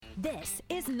This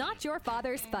is Not Your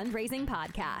Father's Fundraising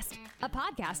Podcast, a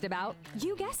podcast about,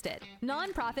 you guessed it,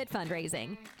 nonprofit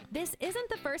fundraising. This isn't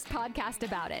the first podcast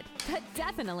about it, but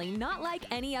definitely not like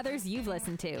any others you've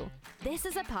listened to. This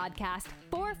is a podcast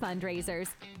for fundraisers,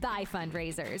 by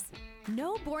fundraisers.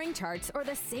 No boring charts or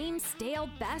the same stale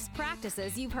best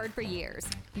practices you've heard for years.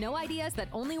 No ideas that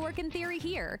only work in theory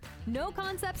here. No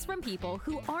concepts from people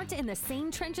who aren't in the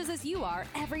same trenches as you are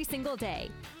every single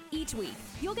day. Each week,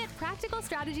 you'll get practical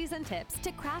strategies and tips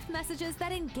to craft messages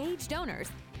that engage donors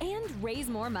and raise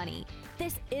more money.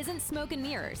 This isn't smoke and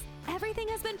mirrors. Everything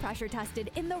has been pressure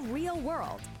tested in the real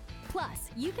world. Plus,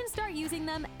 you can start using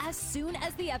them as soon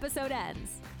as the episode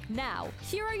ends. Now,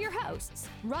 here are your hosts,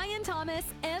 Ryan Thomas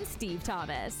and Steve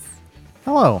Thomas.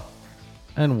 Hello,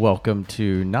 and welcome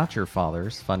to Not Your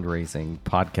Father's Fundraising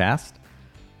Podcast.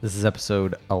 This is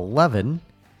episode 11,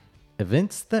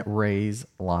 Events That Raise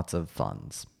Lots of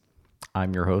Funds.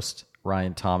 I'm your host,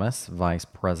 Ryan Thomas, Vice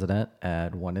President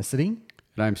at Oneicity.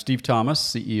 And I'm Steve Thomas,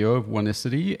 CEO of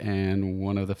Oneicity and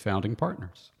one of the founding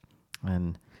partners.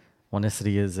 And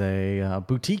Oneicity is a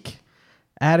boutique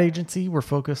ad agency. We're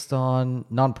focused on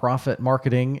nonprofit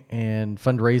marketing and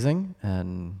fundraising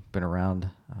and been around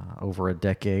over a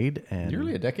decade. And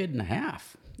Nearly a decade and a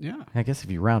half. Yeah. I guess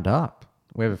if you round up,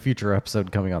 we have a future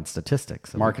episode coming on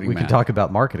statistics. So Marketing we can math. talk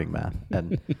about marketing math.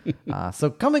 And so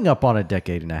coming up on a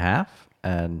decade and a half,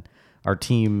 and our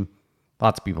team,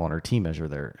 lots of people on our team measure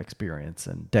their experience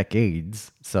in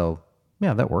decades. So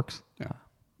yeah, that works. Yeah.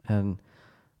 And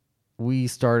we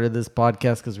started this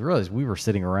podcast because we realized we were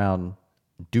sitting around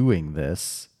doing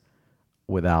this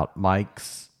without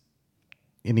mics,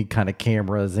 any kind of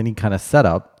cameras, any kind of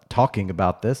setup, talking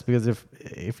about this. Because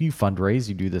if you fundraise,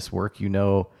 you do this work, you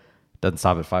know, it doesn't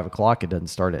stop at 5 o'clock. It doesn't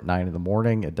start at 9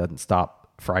 a.m. It doesn't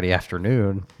stop Friday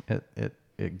afternoon.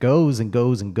 It goes and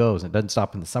goes and goes. It doesn't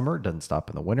stop in the summer. It doesn't stop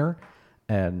in the winter.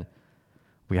 And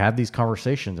we have these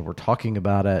conversations and we're talking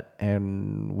about it,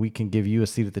 and we can give you a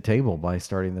seat at the table by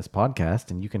starting this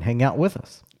podcast, and you can hang out with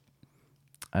us.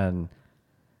 And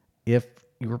if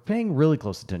you were paying really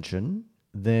close attention,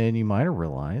 then they might have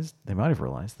realized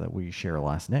that we share a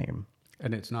last name.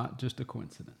 And it's not just a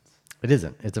coincidence. It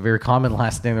isn't. It's a very common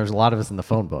last name. There's a lot of us in the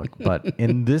phone book, but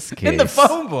in this case, In the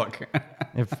phone book.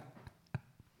 if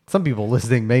some people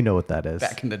listening may know what that is.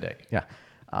 Back in the day. Yeah.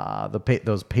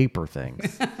 Those paper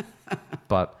things.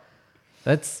 But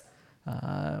that's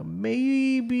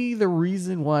maybe the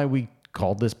reason why we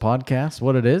called this podcast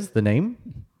what it is. The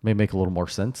name may make a little more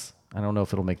sense. I don't know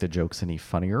if it'll make the jokes any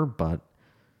funnier, but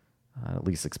at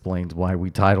least explains why we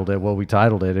titled it what we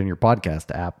titled it in your podcast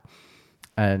app.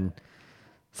 And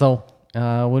so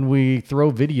when we throw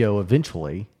video,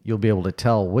 eventually you'll be able to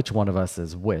tell which one of us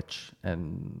is which.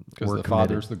 And Because we're the committed.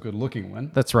 father's the good looking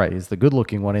one. That's right. He's the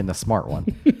good-looking one and the smart one.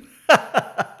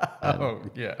 Oh,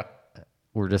 yeah.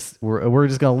 We're just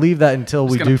gonna leave that until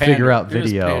we gonna do figure pander. out You're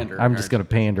just video. pandering, I'm just aren't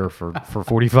gonna pander for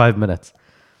 45 minutes.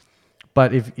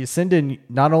 But if you send in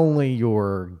not only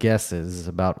your guesses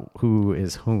about who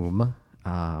is whom,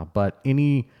 but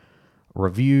any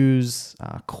reviews,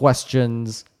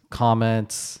 questions,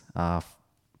 comments,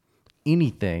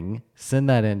 anything, send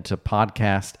that into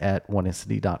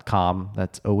podcast@oneicity.com.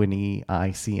 That's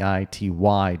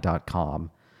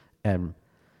ONEICITY.com. And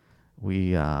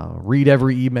we read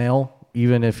every email,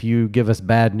 even if you give us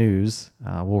bad news,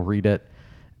 we'll read it.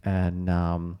 And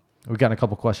we've gotten a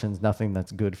couple questions, nothing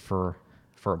that's good for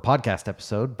a podcast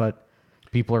episode, but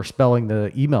people are spelling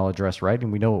the email address right,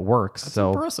 and we know it works. That's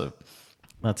so impressive.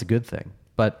 that's a good thing.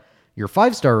 But your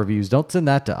 5-star reviews, don't send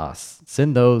that to us.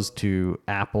 Send those to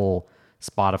Apple,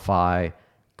 Spotify,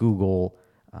 Google.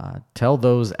 Tell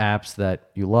those apps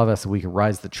that you love us so we can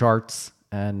rise the charts,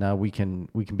 and we can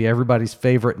be everybody's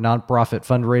favorite nonprofit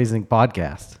fundraising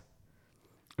podcast.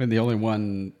 And the only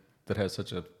one that has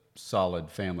such a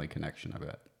solid family connection, I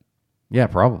bet. Yeah,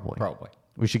 probably. Probably.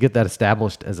 We should get that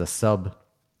established as a sub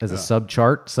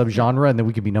chart, sub genre, and then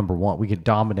we could be number one. We could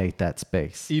dominate that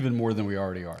space. Even more than we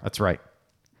already are. That's right.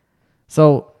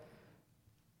 So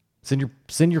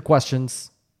send your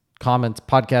questions, comments,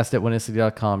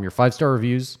 podcast@oneicity.com. Your 5-star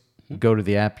reviews, go to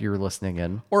the app you're listening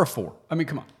in. Or a 4. I mean,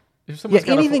 come on. If Yeah, someone's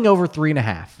got a anything 4, over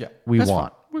 3.5. yeah, we that's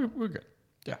want. fine. We're good.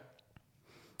 Yeah.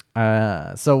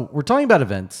 So we're talking about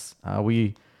events.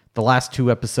 The last 2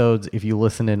 episodes, if you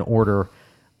listen in order,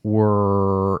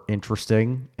 were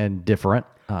interesting and different.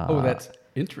 That's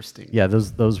interesting. Yeah,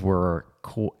 those were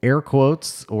air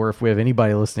quotes, or if we have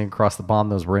anybody listening across the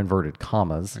pond, those were inverted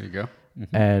commas. There you go.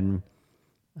 And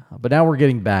but now we're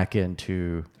getting back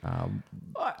into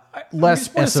less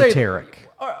just wanna say, esoteric.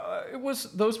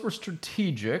 those were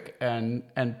strategic and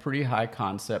pretty high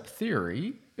concept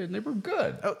theory. and they were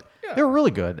good. Oh, yeah. They were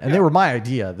really good, and they were my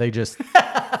idea. They just,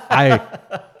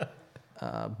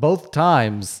 both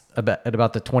times at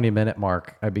about the 20-minute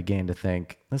mark, I began to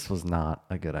think this was not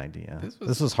a good idea.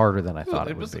 This was harder than I thought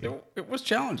it would be. It was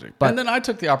challenging. And then I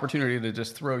took the opportunity to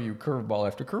just throw you curveball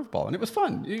after curveball, and it was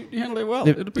fun. You handled it well.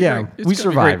 It'll be great. It's we gonna be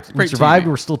survived. great We survived. TV.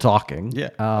 We're still talking. Yeah,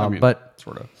 but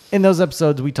sort of. in those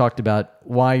episodes, we talked about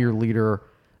why your leader,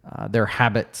 their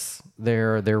habits,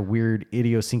 their weird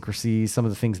idiosyncrasies, some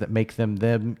of the things that make them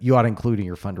them. You ought to include in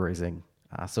your fundraising.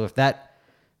 So if that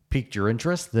piqued your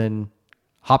interest, then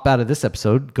hop out of this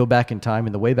episode, go back in time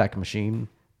in the Wayback Machine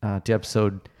to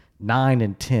episode 9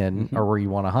 and 10 are where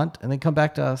you want to hunt, and then come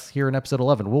back to us here in episode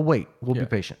 11. We'll wait. We'll be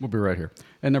patient. We'll be right here.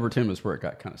 And number 10 is where it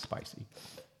got kind of spicy.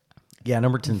 Yeah,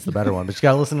 number 10 is the better one, but you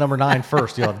got to listen to number 9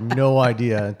 first. You'll have no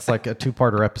idea. It's like a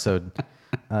 2-parter episode.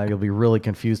 You'll be really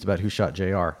confused about who shot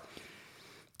JR.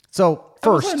 So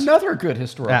first, That was another good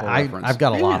historical reference. I've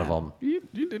got a lot of them. You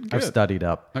did good. I've studied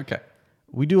up. Okay.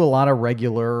 We do a lot of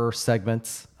regular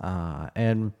segments,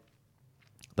 and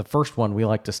the first one we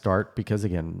like to start because,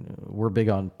 again, we're big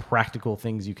on practical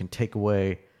things you can take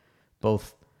away,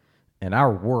 both in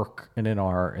our work and in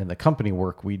the company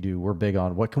work we do. We're big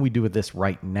on what can we do with this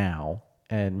right now,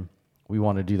 and we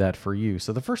want to do that for you.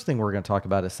 So the first thing we're going to talk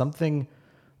about is something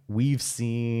we've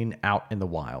seen out in the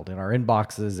wild, in our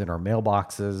inboxes, in our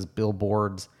mailboxes,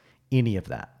 billboards, any of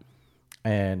that,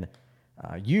 and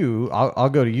I'll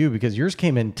go to you because yours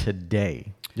came in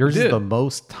today. Yours is the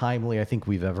most timely I think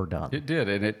we've ever done. It did,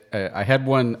 and I had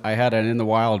an in the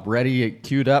wild ready,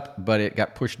 queued up, but it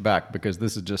got pushed back because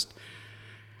this is just,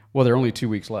 well, there are only 2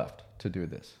 weeks left to do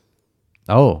this.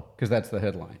 Oh, Because that's the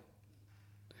headline.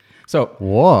 So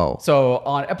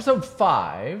on episode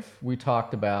 5, we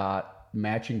talked about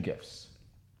matching gifts.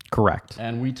 Correct.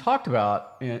 And we talked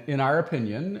about, in our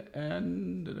opinion,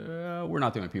 and we're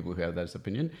not the only people who have that as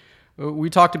opinion, we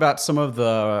talked about some of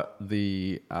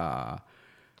the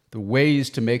ways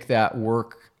to make that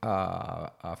work from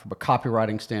a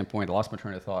copywriting standpoint. I lost my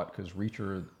train of thought because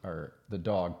Reacher, or the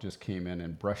dog, just came in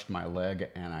and brushed my leg,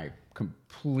 and I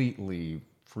completely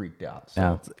freaked out. So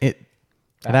Now, it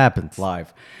happens.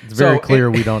 live. It's very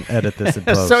clear we don't edit this in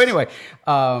post. So anyway,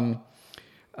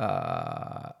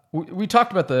 we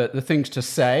talked about the things to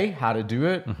say, how to do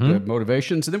it, the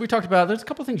motivations, and then we talked about there's a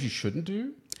couple of things you shouldn't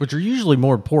do. Which are usually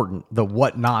more important, the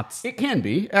what-nots. It can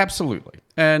be, absolutely.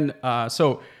 And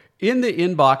so in the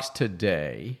inbox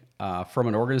today, from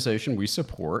an organization we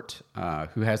support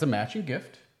who has a matching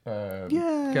gift,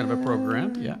 kind of a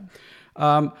program,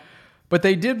 but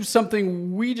they did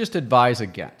something we just advise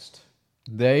against.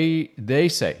 They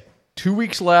say 2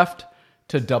 weeks left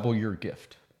to double your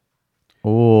gift.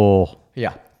 Oh.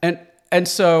 Yeah. And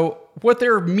so what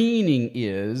they're meaning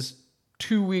is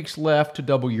 2 weeks left to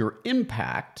double your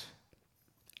impact,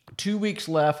 2 weeks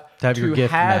left to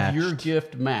have your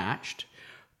gift matched.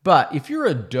 But if you're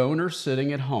a donor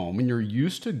sitting at home and you're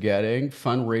used to getting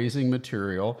fundraising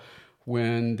material,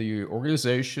 when the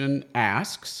organization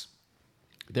asks,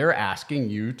 they're asking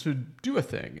you to do a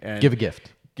thing. And Give a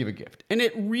gift. And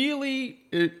it really,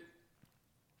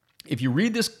 if you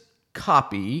read this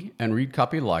copy and read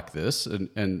copy like this,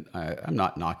 and I'm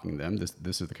not knocking them.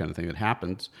 This is the kind of thing that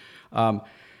happens. And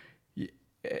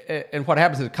what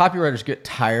happens is copywriters get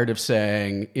tired of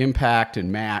saying impact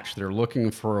and match. They're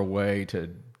looking for a way to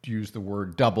use the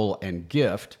word double and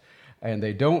gift, and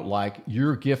they don't like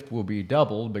your gift will be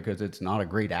doubled because it's not a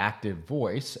great active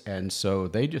voice, and so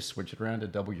they just switch it around to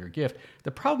double your gift. The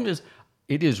problem is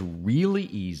it is really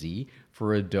easy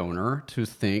for a donor to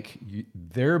think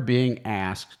they're being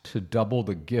asked to double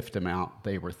the gift amount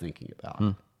they were thinking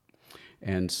about.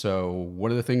 And so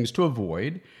one of the things to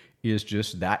avoid is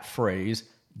just that phrase,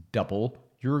 double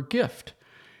your gift,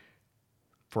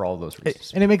 for all those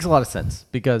reasons. And it makes a lot of sense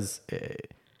because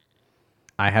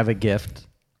I have a gift.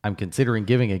 I'm considering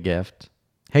giving a gift.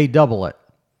 Hey, double it.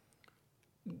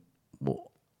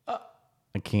 Well,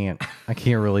 I can't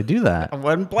really do that. I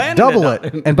wasn't planning double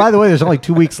it. And by the way, there's only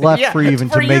 2 weeks left for you even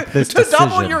to make this decision. To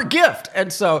double your gift.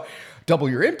 And so double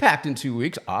your impact in 2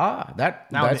 weeks.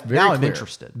 That's very clear. I'm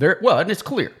interested. Well, and it's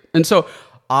clear. And so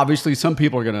obviously some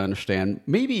people are going to understand,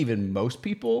 maybe even most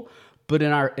people, but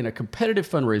in a competitive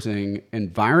fundraising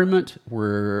environment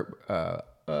where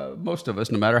most of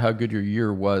us, no matter how good your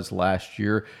year was last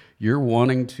year, you're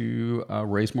wanting to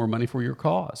raise more money for your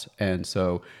cause. And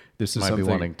so this is Might something... be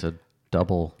wanting to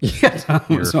double your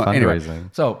fundraising. Anyway,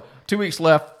 so 2 weeks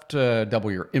left to double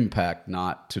your impact,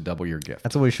 not to double your gift.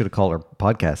 That's what we should have called our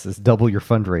podcast, is double your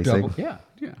fundraising. Yeah.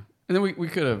 And then we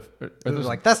could have... It was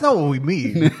like, that's not what we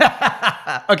mean.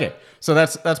 Okay, so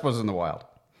that's what's in the wild.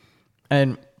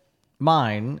 And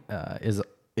mine is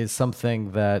is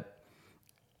something that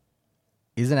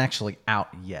isn't actually out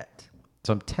yet.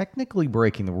 So I'm technically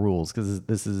breaking the rules because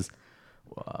this is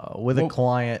with a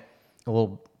client, a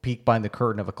little peek behind the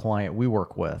curtain of a client we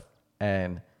work with.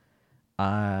 And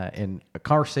in a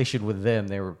conversation with them,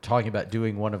 they were talking about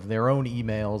doing one of their own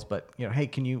emails, but hey,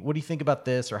 what do you think about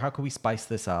this? Or how can we spice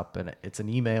this up? And it's an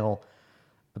email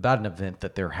about an event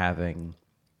that they're having,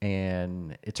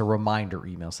 and it's a reminder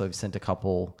email. So they've sent a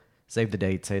couple, save the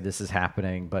date, say this is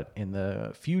happening. But in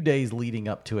the few days leading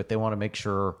up to it, they want to make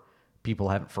sure people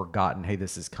haven't forgotten, hey,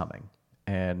 this is coming.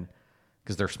 And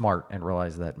because they're smart and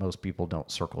realize that most people don't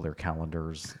circle their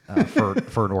calendars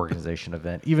for an organization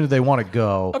event, even if they want to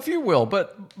go. A few will,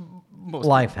 but most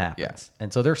life people, happens. Yeah.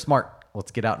 And so they're smart.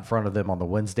 Let's get out in front of them on the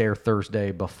Wednesday or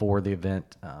Thursday before the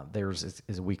event. Theirs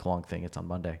is a week-long thing. It's on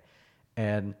Monday.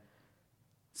 And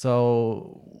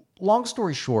so long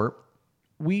story short,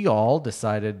 we all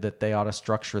decided that they ought to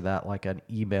structure that like an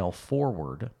email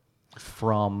forward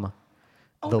from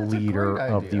the leader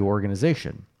of the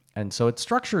organization. And so it's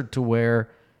structured to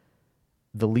where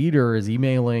the leader is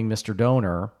emailing Mr.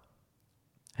 Donor,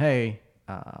 hey,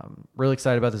 really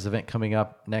excited about this event coming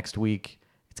up next week.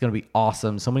 It's going to be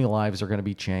awesome. So many lives are going to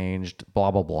be changed,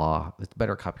 blah, blah, blah. It's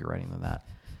better copywriting than that.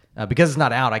 Because it's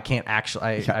not out, I can't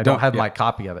actually, I don't have my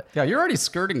copy of it. Yeah, you're already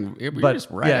skirting, you're just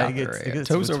right out there.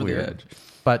 Toes over the edge.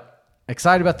 But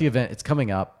excited about the event. It's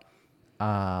coming up.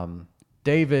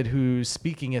 David, who's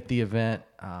speaking at the event,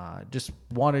 just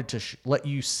wanted to let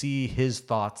you see his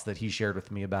thoughts that he shared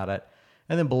with me about it.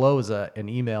 And then below is an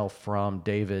email from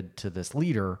David to this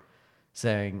leader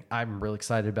saying, I'm really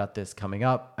excited about this coming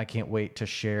up. I can't wait to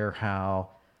share how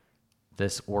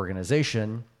this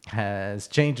organization has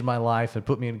changed my life and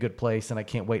put me in a good place. And I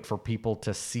can't wait for people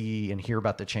to see and hear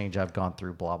about the change I've gone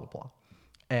through, blah, blah, blah.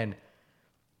 And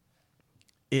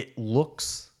it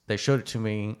looks... They showed it to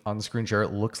me on the screen share.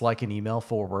 It looks like an email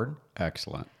forward.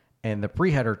 Excellent. And the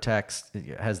pre-header text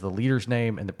has the leader's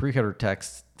name, and the pre-header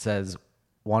text says,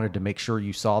 wanted to make sure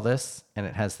you saw this. And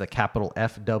it has the capital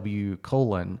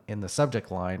FW : in the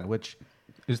subject line, which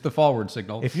is the forward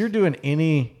signal. If you're doing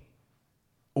any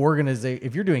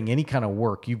if you're doing any kind of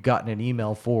work, you've gotten an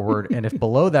email forward. And if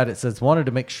below that it says, wanted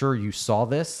to make sure you saw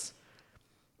this,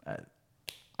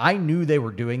 I knew they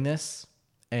were doing this.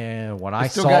 And when I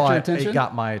saw it, it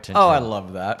got my attention. Oh, I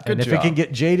love that. Good and job. if it can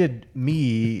get jaded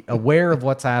me aware of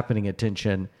what's happening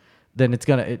attention, then it's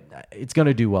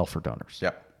gonna do well for donors.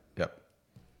 Yep.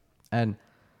 And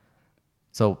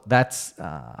so that's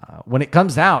when it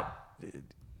comes out,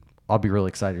 I'll be really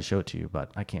excited to show it to you,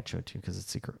 but I can't show it to you because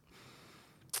it's secret.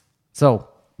 So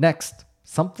next,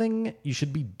 something you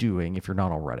should be doing if you're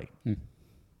not already.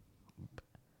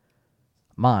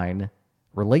 Mine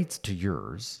relates to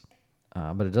yours.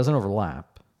 But it doesn't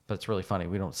overlap, but it's really funny.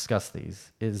 We don't discuss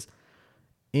these. Is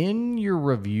in your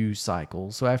review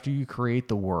cycle. So after you create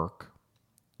the work,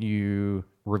 you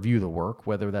review the work,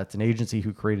 whether that's an agency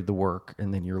who created the work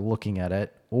and then you're looking at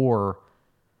it, or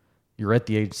you're at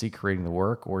the agency creating the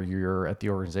work, or you're at the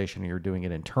organization and you're doing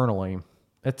it internally.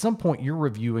 At some point, you're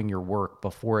reviewing your work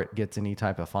before it gets any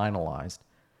type of finalized.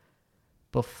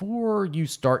 Before you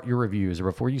start your reviews or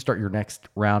before you start your next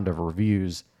round of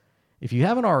reviews, if you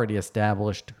haven't already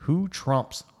established who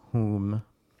trumps whom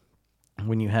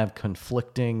when you have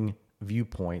conflicting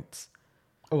viewpoints.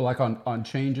 Oh, like on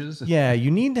changes? Yeah, you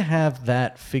need to have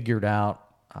that figured out.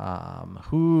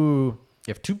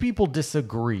 If two people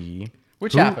disagree.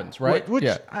 Which happens, right? Which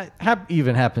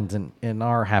even happens in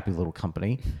our happy little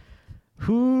company.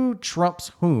 Who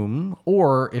trumps whom,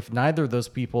 or if neither of those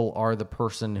people are the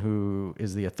person who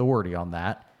is the authority on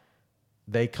that,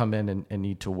 they come in and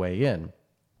need to weigh in.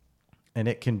 And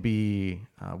it can be,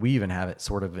 we even have it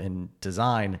sort of in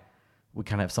design. We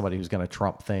kind of have somebody who's going to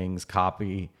trump things,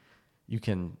 copy. You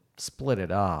can split it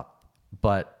up.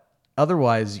 But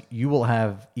otherwise, you will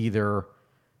have either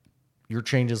your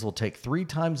changes will take 3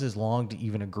 times as long to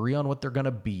even agree on what they're going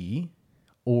to be,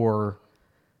 or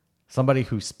somebody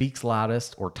who speaks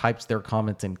loudest or types their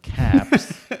comments in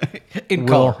caps. In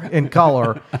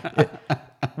color.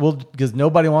 Well, because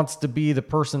nobody wants to be the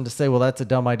person to say, well, that's a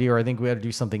dumb idea, or I think we had to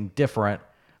do something different,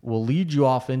 will lead you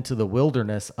off into the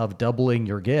wilderness of doubling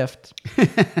your gift.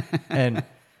 And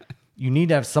you need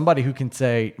to have somebody who can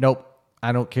say, nope,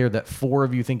 I don't care that 4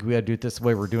 of you think we had to do it this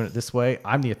way. We're doing it this way.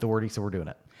 I'm the authority, so we're doing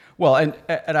it. Well,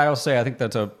 and I'll say, I think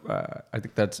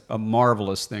that's a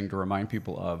marvelous thing to remind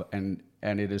people of. And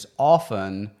it is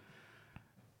often,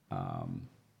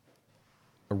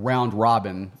 a round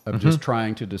robin of just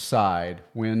trying to decide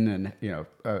when and,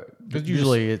 because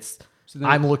usually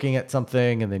I'm looking at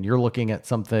something and then you're looking at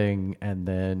something and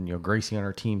then, Gracie on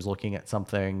our team's looking at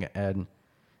something, and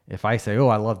if I say, "Oh,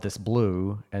 I love this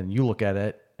blue," and you look at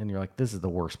it and you're like, "This is the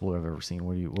worst blue I've ever seen.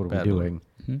 What are Bad we blue. doing?"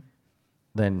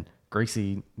 Then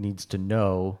Gracie needs to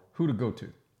know, Who to go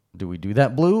to? do we do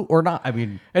that blue or not? I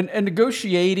mean, And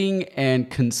negotiating and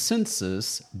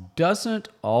consensus doesn't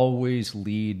always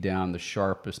lead down the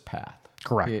sharpest path.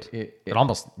 correct. It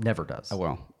almost never does.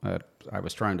 well, I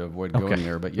was trying to avoid going Okay.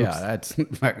 there, but yeah, that's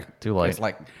Too late.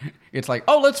 It's like,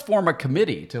 oh, let's form a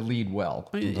committee to lead well.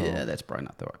 Yeah, that's probably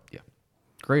not the way. Yeah,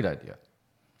 great idea.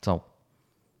 So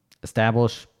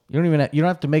establish. You don't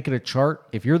have to make it a chart.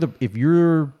 If you're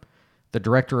the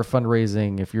director of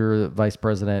fundraising, if you're the vice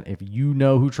president, if you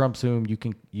know who trumps whom,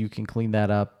 you can clean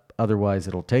that up. Otherwise,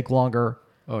 it'll take longer,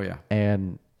 Oh yeah,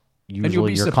 and and you'll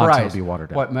usually be your content will surprised be watered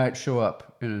down. what might show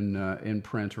up in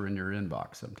print or in your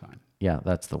inbox sometime. Yeah,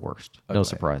 that's the worst. No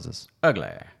surprises. Ugly.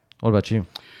 What about you?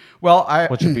 Well,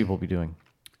 What should people be doing?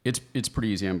 It's pretty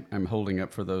easy. I'm holding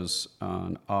up for those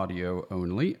on audio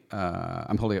only.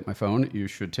 I'm holding up my phone. You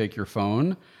should take your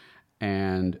phone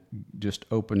and just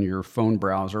open your phone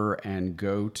browser and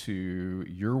go to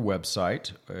your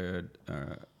website.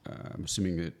 I'm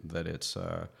assuming that it's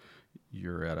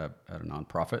you're at a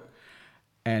nonprofit,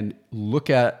 and look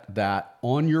at that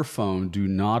on your phone. Do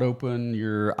not open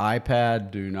your iPad.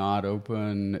 Do not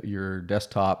open your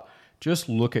desktop. Just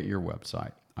look at your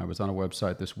website. I was on a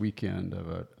website this weekend of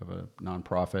a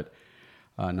nonprofit,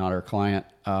 not our client,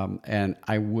 and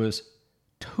I was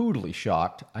totally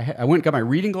shocked. I went and got my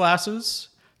reading glasses,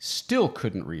 still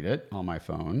couldn't read it on my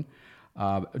phone.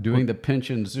 Doing the pinch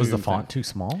and zoom. Was the thing. font too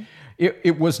small?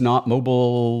 It was not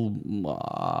mobile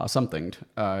something.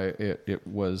 It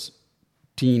was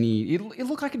teeny. It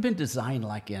looked like it'd been designed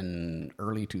like in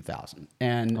early 2000,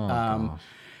 and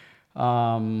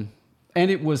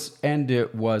it was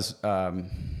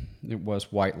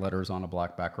white letters on a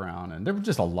black background, and there was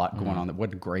just a lot going on that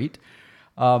wasn't great.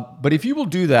 But if you will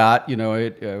do that,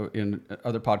 in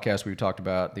other podcasts we've talked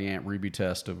about the Aunt Ruby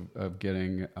test of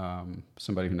getting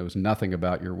somebody who knows nothing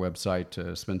about your website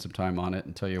to spend some time on it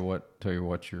and tell you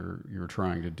what you're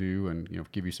trying to do, and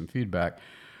give you some feedback.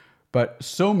 But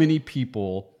so many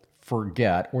people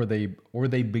forget, or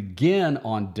they begin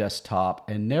on desktop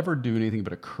and never do anything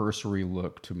but a cursory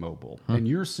look to mobile. And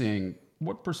you're seeing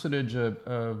what percentage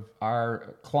of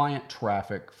our client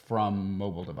traffic from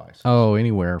mobile devices? Oh,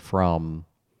 anywhere from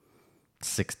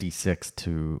 66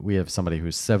 to, we have somebody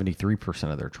who's 73%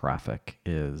 of their traffic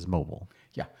is mobile.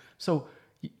 Yeah. So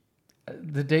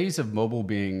the days of mobile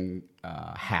being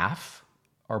half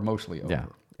are mostly over. Yeah.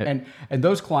 And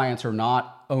those clients are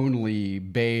not only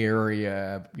Bay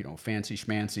Area, fancy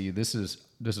schmancy. This is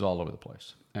all over the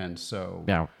place. And so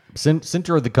Now,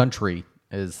 center of the country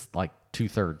is like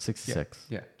 2/3, 66.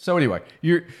 Yeah. So anyway,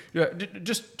 you're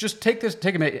just take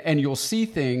a minute, and you'll see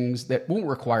things that won't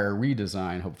require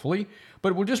redesign, hopefully,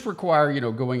 but will just require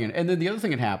going in. And then the other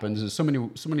thing that happens is so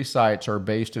many sites are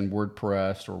based in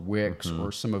WordPress or Wix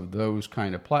or some of those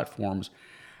kind of platforms,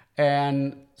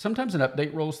 and sometimes an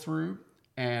update rolls through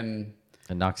and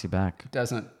It knocks you back.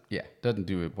 doesn't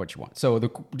do what you want. So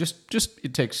it'll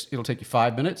take you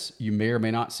 5 minutes. You may or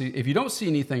may not see. If you don't see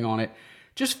anything on it,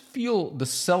 just feel the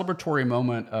celebratory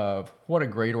moment of what a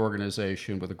great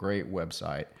organization with a great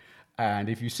website. And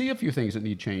if you see a few things that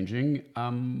need changing,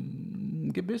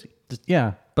 get busy.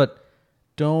 Yeah, but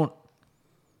don't.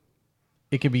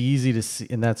 It can be easy to see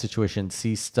in that situation,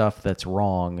 see stuff that's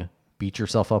wrong, beat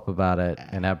yourself up about it,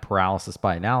 and have paralysis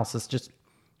by analysis. Just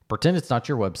pretend it's not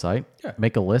your website. Yeah.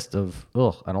 Make a list of,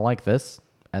 I don't like this,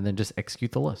 and then just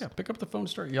execute the list. Yeah, pick up the phone and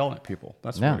start yelling at people.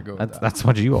 That's the Yeah, way to go with that's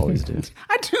what you always do.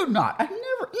 I do not. I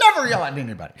never yell at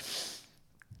anybody.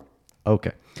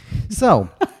 Okay. So,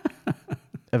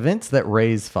 events that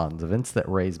raise funds, events that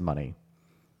raise money.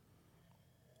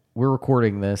 We're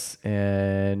recording this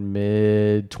in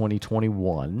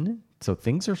mid-2021, so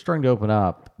things are starting to open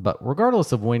up. But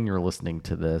regardless of when you're listening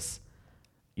to this,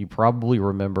 you probably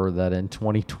remember that in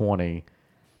 2020,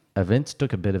 events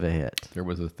took a bit of a hit. There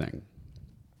was a thing.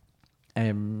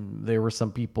 And there were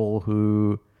some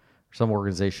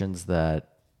organizations that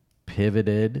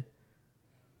pivoted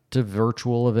to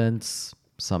virtual events.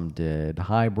 Some did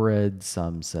hybrid.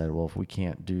 Some said, well, if we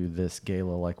can't do this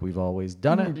gala like we've always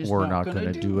done it, we're not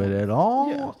going to do it at all.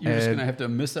 Yeah, you're just going to have to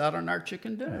miss out on our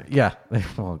chicken dinner. Yeah.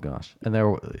 Oh, gosh. And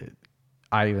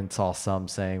I even saw some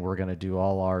saying we're going to do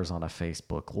all ours on a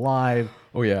Facebook Live.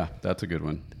 Oh, yeah. That's a good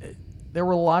one. There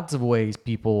were lots of ways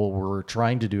people were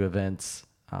trying to do events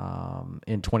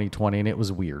in 2020, and it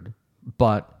was weird.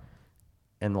 But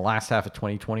in the last half of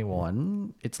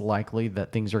 2021, it's likely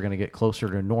that things are going to get closer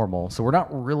to normal. So we're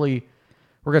going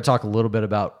to talk a little bit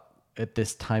about at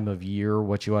this time of year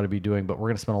what you ought to be doing, but we're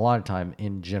going to spend a lot of time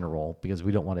in general because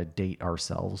we don't want to date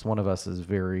ourselves. One of us is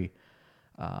very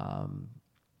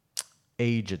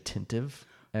age attentive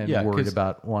and worried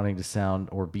about wanting to sound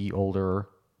or be older.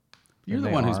 You're the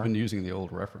one who's been using the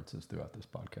old references throughout this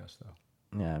podcast,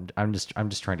 though. Yeah, I'm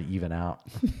just trying to even out.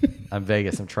 I'm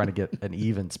Vegas. I'm trying to get an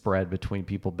even spread between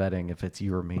people betting if it's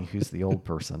you or me who's the old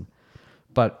person.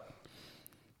 But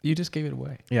you just gave it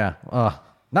away. Yeah,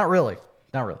 not really.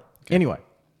 Okay. Anyway,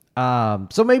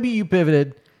 so maybe you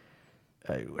pivoted.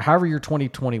 However your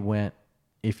 2020 went,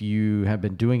 if you have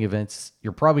been doing events,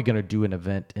 you're probably going to do an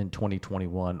event in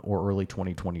 2021 or early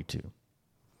 2022.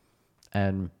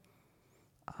 And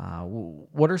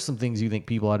what are some things you think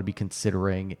people ought to be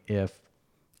considering if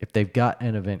they've got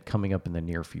an event coming up in the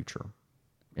near future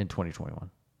in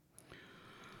 2021?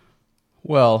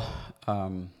 Well,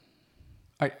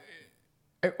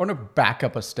 I want to back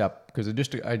up a step because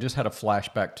I just had a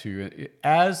flashback to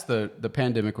as the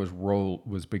pandemic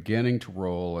was beginning to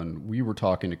roll, and we were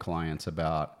talking to clients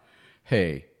about,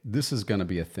 hey, this is going to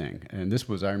be a thing. And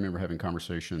I remember having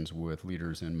conversations with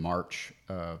leaders in March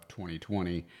of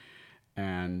 2020,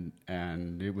 and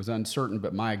it was uncertain,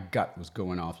 but my gut was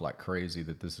going off like crazy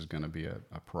that this is going to be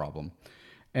a problem.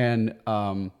 And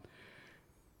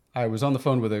I was on the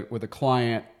phone with a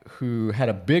client who had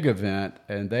a big event,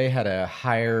 and they had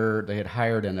hired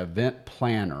an event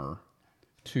planner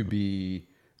to be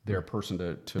their person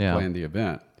to plan the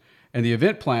event. And the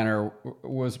event planner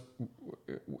was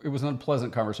an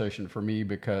unpleasant conversation for me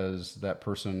because that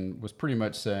person was pretty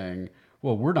much saying,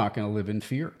 well, we're not going to live in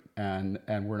fear and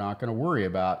we're not going to worry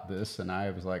about this. And I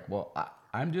was like, well,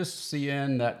 I'm just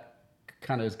seeing that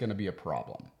kind of is going to be a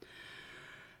problem.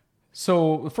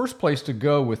 So the first place to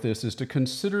go with this is to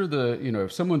consider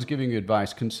if someone's giving you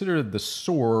advice, consider the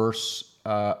source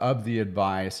of the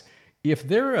advice. If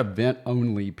they're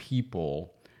event-only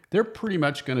people, they're pretty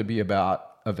much going to be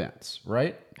about events,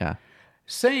 right? Yeah.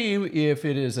 Same if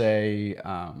it is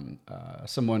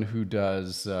someone who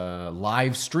does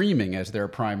live streaming as their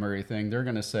primary thing. They're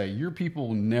going to say, your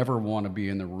people never want to be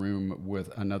in the room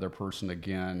with another person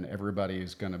again.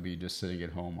 Everybody's going to be just sitting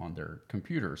at home on their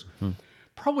computers.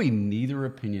 Probably neither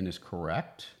opinion is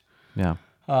correct. Yeah.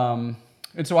 And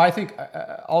so I think,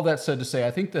 all that said to say,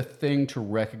 I think the thing to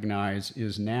recognize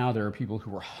is now there are people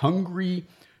who are hungry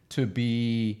to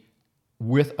be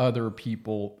with other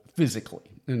people physically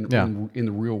in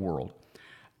the real world.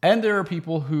 And there are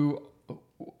people who,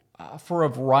 for a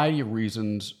variety of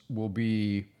reasons, will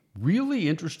be really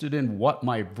interested in what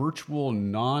my virtual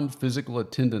non-physical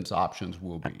attendance options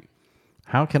will be.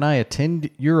 How can I attend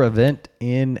your event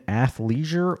in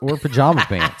athleisure or pajama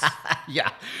pants? Yeah.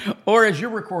 Or as you're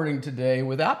recording today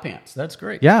without pants. That's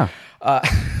great. Yeah.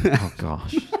 Oh,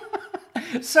 gosh.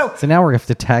 So now we're going to have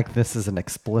to tag this as an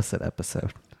explicit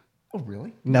episode. Oh,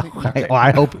 really? No, Okay.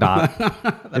 I hope not.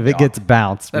 If it gets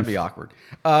bounced. That'd be awkward.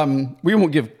 We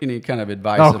won't give any kind of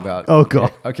advice about... Oh,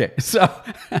 God. Okay. So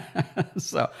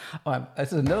this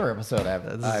is another episode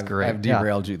I've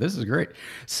derailed you. This is great.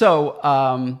 So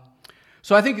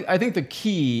I think the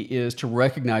key is to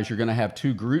recognize you're going to have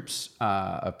two groups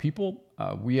of people.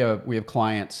 We have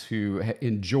clients who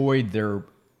enjoyed the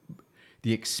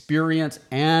experience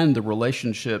and the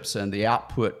relationships and the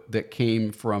output that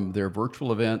came from their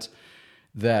virtual events,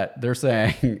 that they're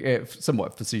saying,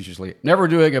 somewhat facetiously, never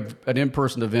doing an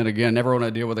in-person event again, never want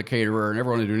to deal with a caterer, never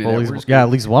want to do anything. At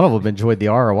least one of them enjoyed the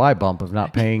ROI bump of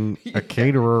not paying a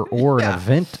caterer or an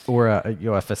event or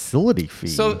a facility fee.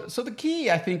 So the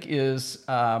key, I think, is,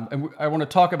 and I want to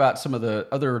talk about some of the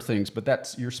other things, but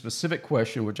that's your specific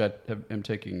question, which I am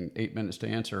taking 8 minutes to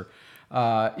answer,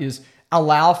 is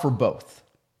allow for both.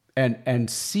 And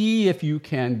see if you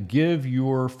can give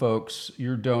your folks,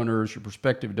 your donors, your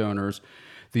prospective donors,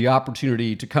 the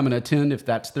opportunity to come and attend if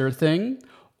that's their thing,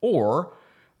 or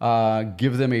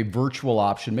give them a virtual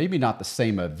option, maybe not the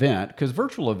same event, because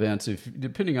virtual events,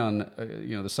 depending on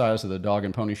the size of the dog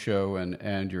and pony show and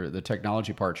the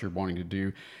technology parts you're wanting to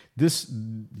do,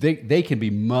 they can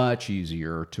be much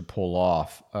easier to pull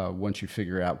off once you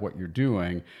figure out what you're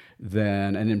doing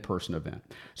than an in-person event.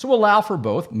 So allow for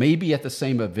both. Maybe at the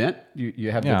same event, you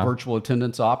have the virtual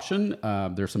attendance option.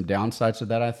 There's some downsides to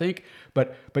that, I think.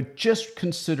 But just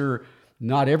consider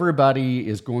not everybody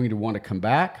is going to want to come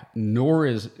back, nor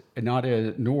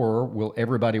will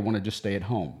everybody want to just stay at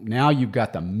home. Now you've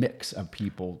got the mix of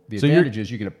people. The advantage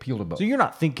is you can appeal to both. So you're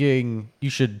not thinking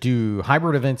you should do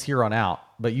hybrid events here on out,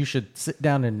 but you should sit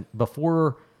down and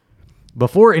before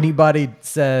anybody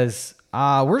says,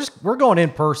 we're going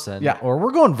in person, or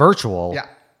we're going virtual.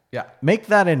 Make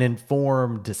that an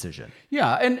informed decision.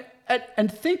 Yeah,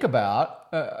 and think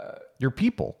about your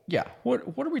people. Yeah. What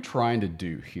are we trying to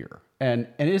do here? And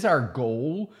is our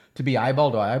goal to be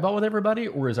eyeball to eyeball with everybody,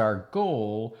 or is our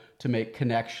goal to make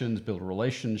connections, build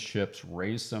relationships,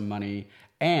 raise some money,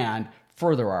 and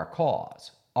further our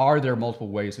cause? Are there multiple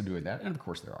ways of doing that? And of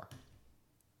course there are.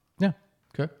 Yeah.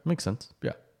 Okay. Makes sense.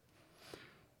 Yeah.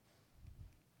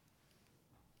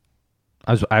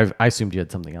 I assumed you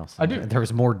had something else. I do. There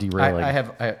was more derailing.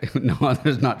 No,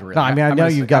 there's not derailing. No, I mean, I know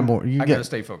you've got more. I got to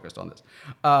stay focused on this.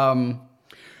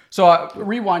 So I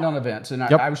rewind on events, and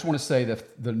Yep. I just want to say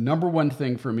that the number one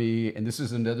thing for me, and this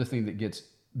is another thing that gets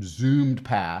zoomed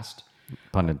past,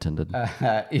 Pun intended.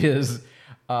 is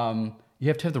you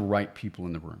have to have the right people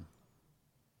in the room.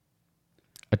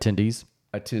 Attendees.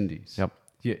 Attendees. Yep.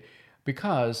 Yeah,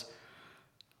 because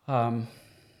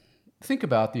think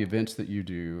about the events that you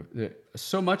do.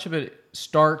 So much of it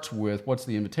starts with what's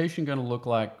the invitation going to look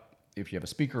like? If you have a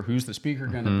speaker, who's the speaker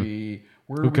going to be?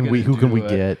 Where Who can we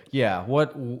get? Yeah,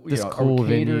 what This are we cool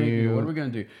catering? venue. What are we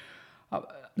going to do?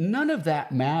 None of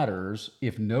that matters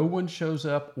if no one shows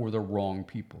up or the wrong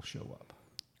people show up.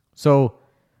 So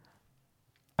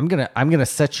I'm gonna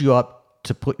set you up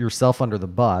to put yourself under the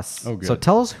bus. Oh, good. So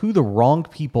tell us who the wrong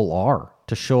people are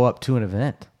to show up to an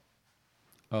event.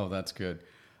 Oh, that's good.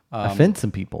 Offend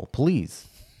some people, please.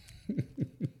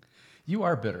 You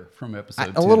are bitter from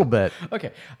episode 2. A little bit.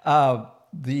 Okay.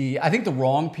 I think the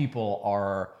wrong people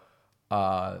are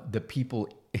the people.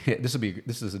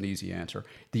 This is an easy answer.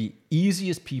 The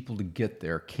easiest people to get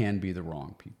there can be the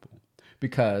wrong people,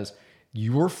 because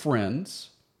your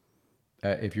friends,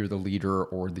 if you're the leader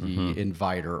or the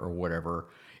inviter or whatever,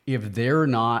 if they're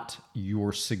not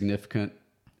your significant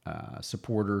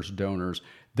supporters, donors,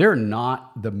 they're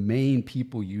not the main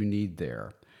people you need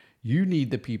there. You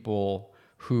need the people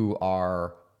who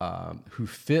are who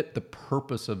fit the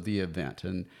purpose of the event.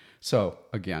 And so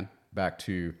again, back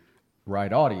to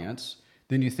right audience.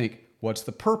 Then you think, what's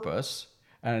the purpose?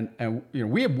 And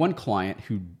we have one client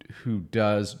who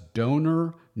does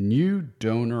new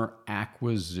donor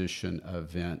acquisition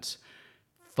events,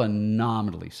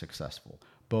 phenomenally successful,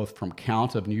 both from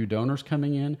count of new donors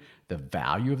coming in, the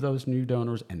value of those new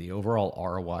donors, and the overall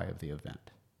ROI of the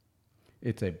event.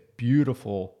 It's a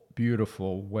beautiful,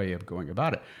 beautiful way of going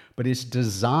about it, but it's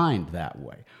designed that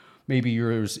way. Maybe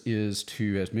yours is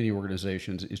to, as many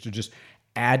organizations, is to just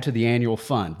add to the annual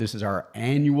fund. This is our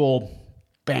annual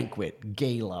banquet,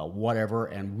 gala, whatever,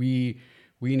 and we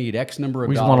need X number of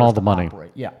We just dollars want all to the money.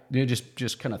 operate. Yeah, you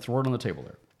just kind of throw it on the table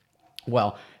there.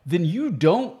 Well, then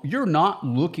you're not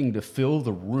looking to fill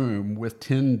the room with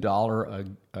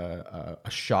 $10 a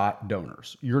shot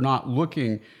donors. You're not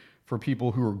looking for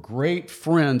people who are great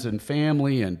friends and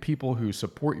family and people who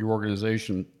support your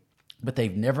organization, but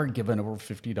they've never given over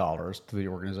 $50 to the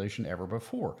organization ever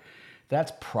before.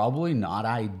 That's probably not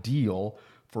ideal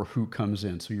for who comes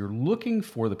in. So you're looking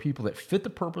for the people that fit the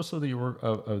purpose of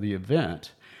the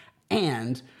event,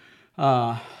 and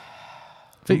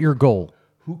Fit your goal.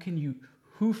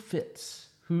 who fits?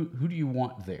 Who do you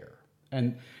want there?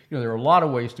 And there are a lot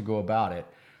of ways to go about it,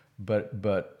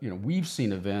 but we've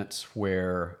seen events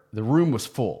where the room was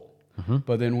full,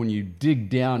 but then when you dig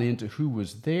down into who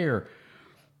was there,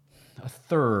 a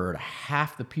third,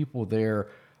 half the people there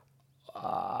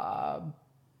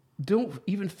don't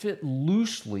even fit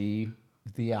loosely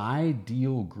the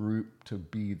ideal group to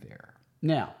be there.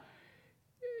 Now,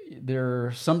 there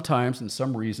are sometimes and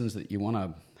some reasons that you want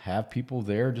to have people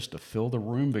there just to fill the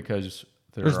room because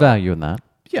There's value in that.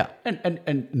 yeah,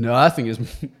 and nothing is,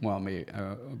 well,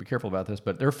 I'll be careful about this,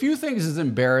 but there are few things as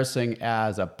embarrassing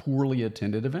as a poorly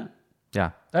attended event.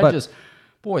 Yeah.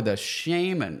 The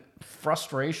shame and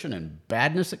frustration and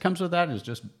badness that comes with that is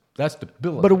just, that's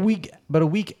debilitating. But a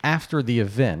week after the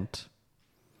event,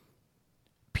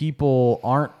 people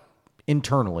aren't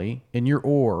internally in your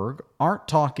org aren't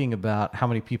talking about how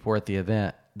many people are at the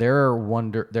event. They're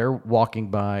walking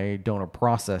by donor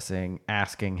processing,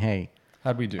 asking, "Hey,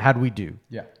 How'd we do? how'd we do?"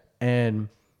 Yeah. And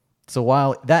so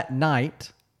while that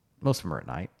night, most of them are at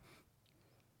night,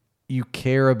 you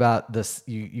care about this,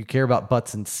 you care about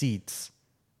butts and seats.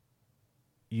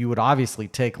 You would obviously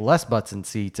take less butts and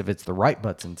seats if it's the right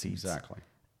butts and seats. Exactly.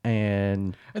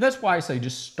 And that's why I say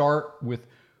just start with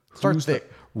Start who's there. the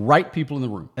right people in the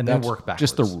room. And then That's work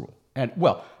just the backwards. rule. And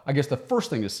well, I guess the first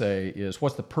thing to say is,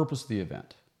 what's the purpose of the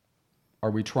event?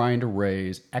 Are we trying to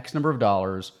raise X number of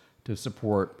dollars to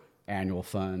support annual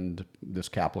fund, this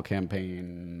capital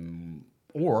campaign,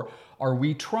 or are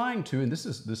we trying to? And this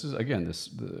is again this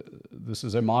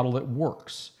is a model that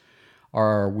works.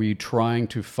 Are we trying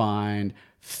to find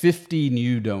 50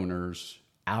 new donors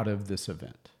out of this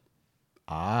event?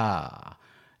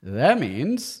 that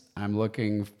means I'm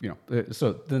looking,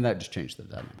 so then that just changed the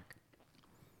dynamic.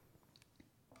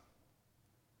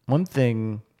 One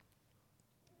thing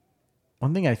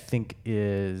I think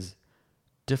is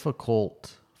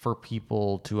difficult for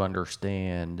people to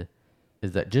understand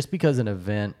is that just because an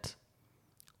event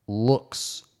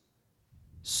looks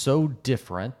so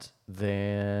different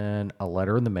than a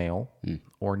letter in the mail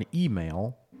or an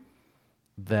email,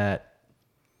 that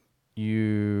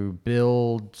you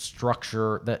build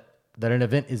structure, that an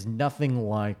event is nothing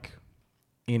like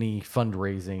any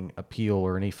fundraising appeal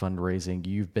or any fundraising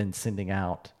you've been sending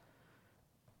out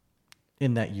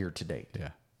in that year to date. Yeah.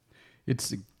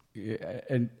 It's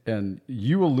and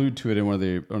you allude to it in one of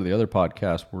the other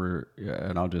podcasts where,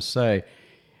 and I'll just say,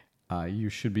 you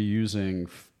should be using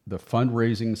the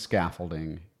fundraising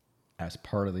scaffolding as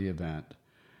part of the event.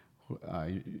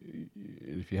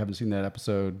 If you haven't seen that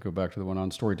episode, go back to the one on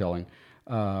storytelling.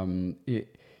 It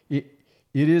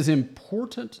is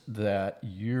important that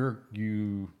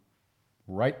you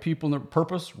right people in the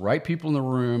purpose, right people in the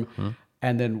room,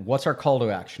 and then what's our call to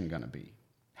action going to be?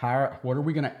 What are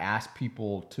we going to ask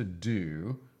people to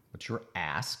do? What's your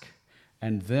ask?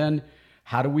 And then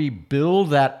how do we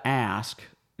build that ask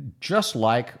just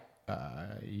like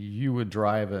you would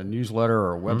drive a newsletter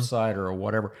or a website or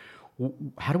whatever?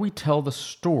 How do we tell the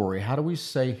story? How do we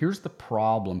say, here's the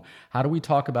problem? How do we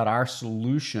talk about our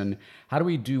solution? How do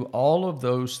we do all of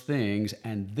those things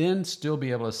and then still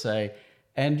be able to say,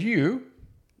 and you,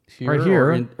 here, right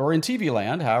here, or in TV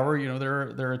land,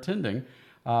 however they're attending,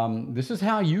 this is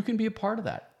how you can be a part of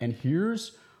that. And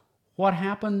here's what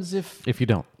happens if you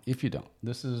don't. If you don't.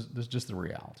 This is just the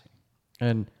reality.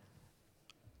 And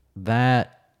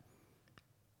that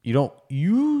you don't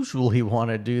usually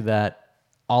want to do that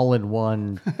all in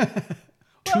one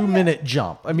 2-minute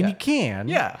jump. I mean, you can.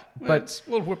 Yeah, but it's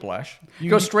a little whiplash. You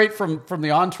go straight from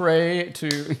the entree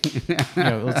to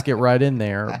let's get right in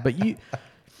there. But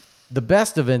the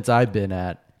best events I've been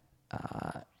at,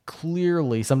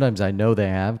 clearly, sometimes I know they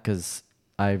have because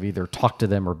I've either talked to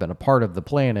them or been a part of the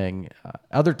planning.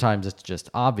 Other times it's just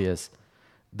obvious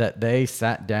that they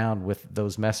sat down with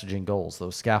those messaging goals,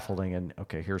 those scaffolding, and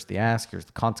okay, here's the ask, here's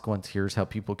the consequence, here's how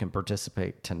people can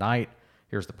participate tonight,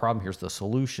 here's the problem, here's the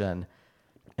solution,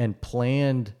 and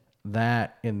planned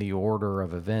that in the order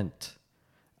of event,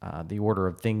 the order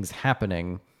of things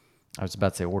happening. I was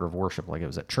about to say order of worship, like it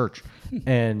was at church,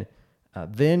 and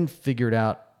then figured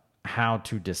out how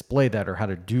to display that or how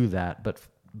to do that,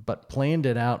 but planned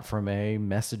it out from a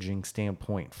messaging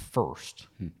standpoint first.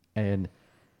 And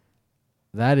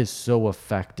that is so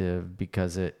effective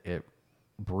because it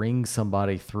brings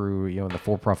somebody through, in the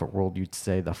for-profit world, you'd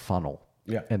say the funnel.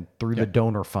 Yeah. And through the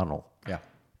donor funnel. Yeah.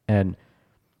 And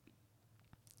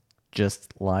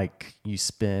just like you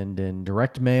spend in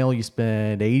direct mail, you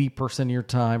spend 80% of your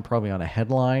time probably on a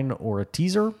headline or a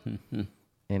teaser.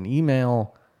 In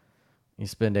email, you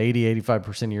spend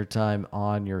 85% of your time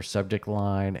on your subject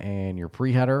line and your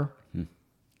pre-header. In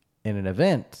an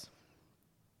event,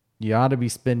 you ought to be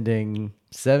spending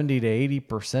 70 to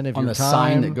 80% of your time on the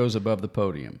sign that goes above the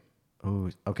podium.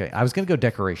 Oh, okay. I was going to go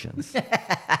decorations.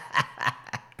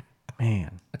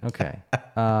 Man, okay.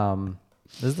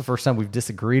 This is the first time we've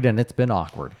disagreed, and it's been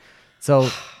awkward. So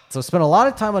spend a lot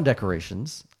of time on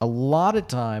decorations, a lot of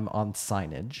time on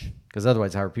signage, because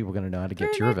otherwise, how are people going to know how to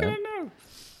get to your event?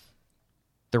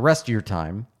 The rest of your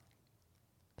time,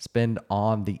 spend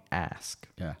on the ask.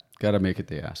 Yeah, got to make it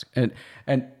the ask. And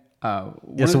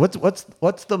So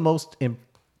what's the most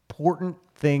important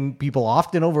thing people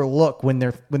often overlook when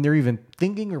they're even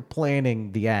thinking or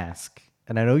planning the ask?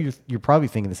 And I know you're probably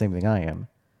thinking the same thing I am.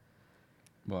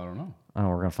 Well, I don't know. Oh,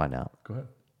 we're gonna find out. Go ahead.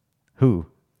 Who?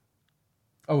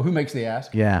 Oh, who makes the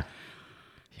ask? Yeah.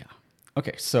 Yeah.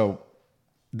 Okay, so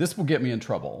this will get me in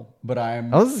trouble, but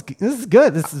I'm. Oh, this is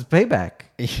good. This is payback.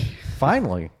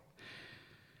 Finally.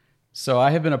 So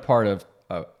I have been a part of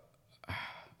a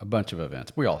bunch of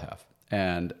events. We all have,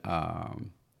 and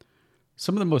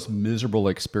some of the most miserable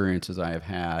experiences I have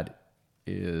had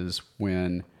is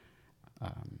when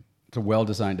it's a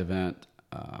well-designed event.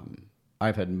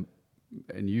 I've had,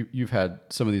 and you've had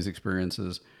some of these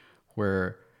experiences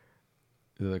where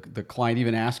the client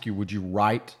even asks you, "Would you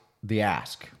write the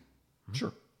ask?" Mm-hmm.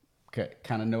 Sure. Okay.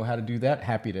 Kind of know how to do that.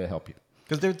 Happy to help you.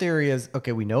 Because their theory is,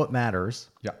 okay, we know it matters.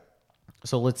 Yeah.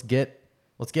 So let's get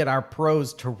our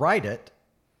pros to write it.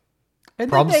 And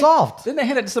problem solved. Then they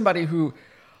hand it to somebody who.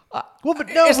 Well, but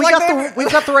no, we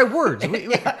got the right words.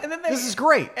 This is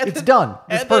great. It's done.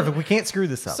 It's perfect. We can't screw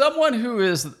this up. Someone who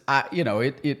is,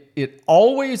 it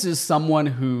always is someone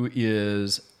who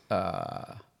is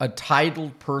a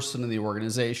titled person in the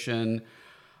organization.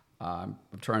 I'm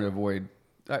trying to avoid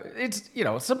It's,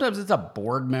 sometimes it's a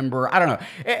board member. I don't know.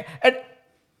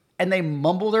 And they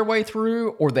mumble their way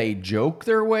through, or they joke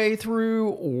their way through,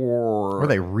 or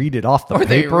they read it off the paper.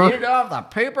 They read it off the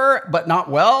paper, but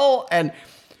not well. And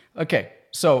okay,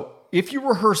 so if you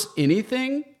rehearse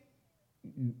anything,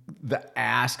 the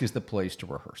ask is the place to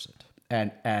rehearse it.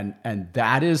 And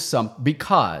that is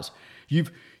because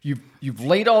you've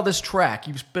laid all this track.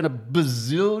 You've spent a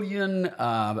bazillion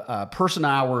person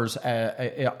hours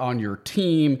on your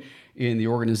team, in the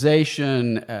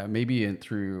organization, maybe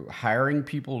through hiring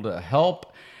people to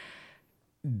help.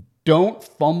 Don't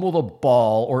fumble the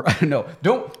ball, or no,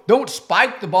 don't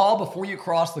spike the ball before you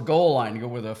cross the goal line. Go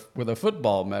with a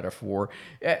football metaphor.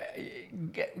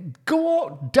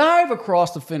 Dive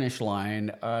across the finish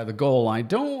line, the goal line.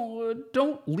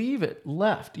 Don't leave it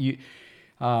left.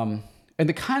 And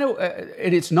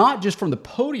it's not just from the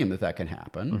podium that can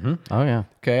happen. Mm-hmm. Oh yeah.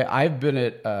 Okay, I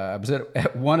was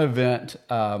at one event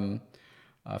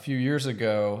a few years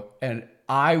ago, and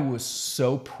I was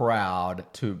so proud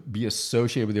to be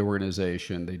associated with the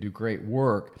organization. They do great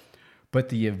work, but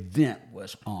the event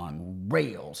was on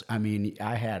rails. I mean,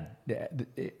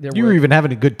 you were even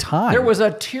having a good time. There was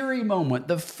a teary moment.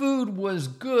 The food was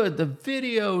good. The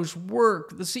videos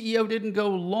worked. The CEO didn't go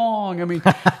long. I mean,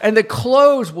 and the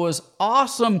close was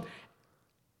awesome.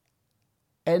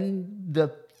 And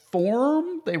the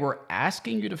form they were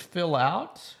asking you to fill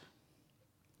out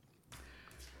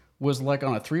was like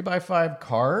on a 3x5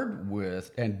 card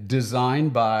and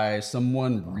designed by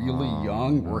someone really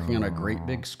young working on a great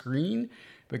big screen,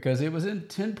 because it was in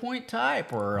 10-point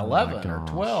type or 11 or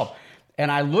 12.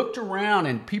 And I looked around,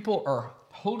 and people are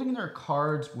holding their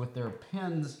cards with their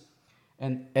pens,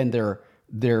 and they're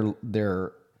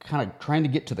kind of trying to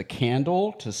get to the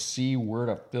candle to see where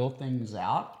to fill things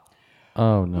out.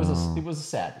 Oh no! It was a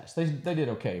sadness. They did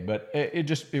okay, but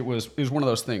it was one of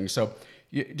those things. So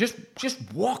you just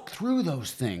walk through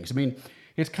those things. I mean,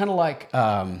 it's kind of like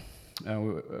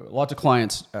lots of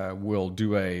clients will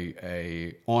do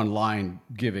a online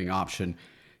giving option.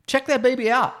 Check that baby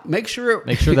out. Make sure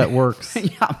that works.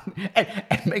 Yeah,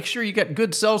 and make sure you get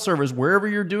good cell service wherever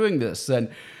you're doing this. And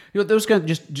those kind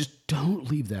of just don't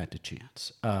leave that to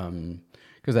chance,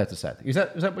 because that's a sad thing. Is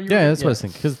that what you're? Yeah, that's what I was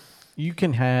thinking. Because you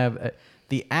can have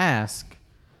the ask.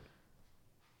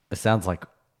 It sounds like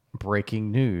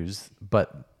breaking news,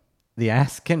 but the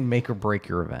ask can make or break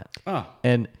your event. Oh.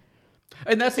 And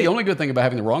that's the only good thing about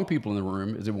having the wrong people in the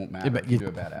room is it won't matter if you do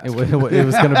a bad ask. It was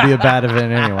going to be a bad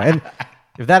event anyway. And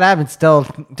if that happens, tell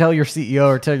your CEO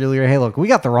or tell your leader, hey, look, we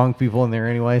got the wrong people in there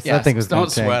anyway. So I think it was don't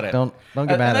sweat it. Don't get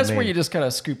mad at me. And that's where you just kind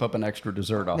of scoop up an extra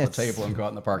dessert off the table and go out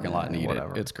in the parking lot and eat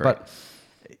it. It's great. But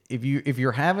if you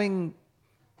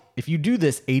do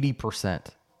this 80%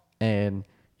 and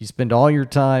you spend all your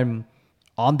time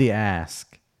on the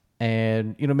ask,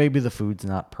 and maybe the food's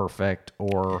not perfect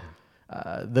or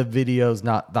the video's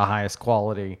not the highest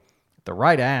quality, the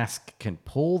right ask can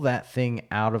pull that thing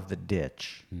out of the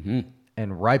ditch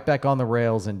and right back on the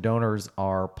rails, and donors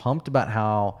are pumped about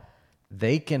how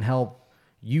they can help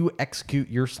you execute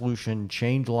your solution,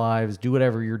 change lives, do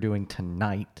whatever you're doing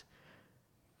tonight.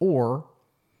 Or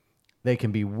they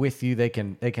can be with you. They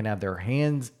can have their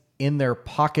hands in their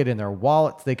pocket, in their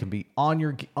wallets. They can be on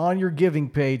your giving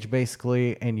page,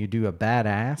 basically, and you do a bad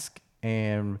ask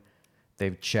and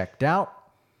they've checked out.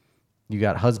 You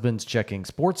got husbands checking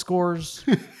sports scores.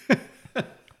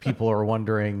 People are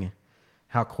wondering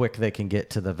how quick they can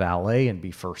get to the valet and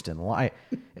be first in line.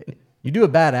 You do a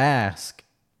bad ask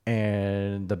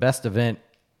and the best event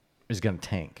is going to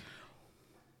tank.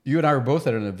 You and I were both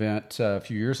at an event a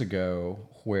few years ago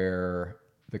where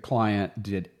the client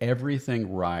did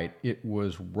everything right. It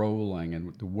was rolling.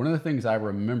 And one of the things I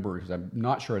remember, because I'm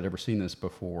not sure I'd ever seen this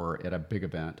before at a big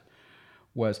event,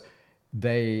 was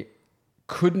they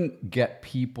couldn't get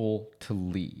people to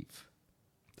leave.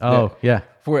 Oh, yeah.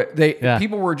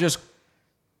 People were just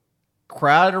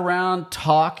crowded around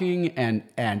talking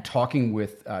and talking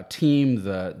with a team.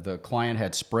 The client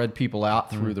had spread people out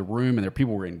through the room, and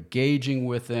people were engaging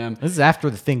with them. This is after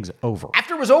the thing's over.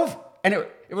 After it was over. And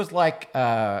it was like...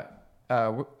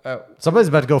 somebody's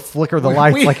about to go flicker the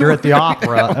lights like you're at the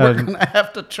opera. We're going to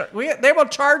have to... they will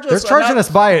charge us... They're charging us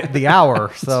by the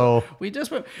hour, so... we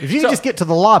just went... If you can just get to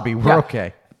the lobby, we're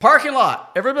okay. Parking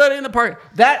lot. Everybody in the park.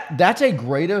 That's a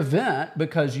great event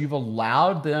because you've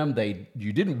allowed them...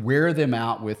 You didn't wear them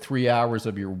out with 3 hours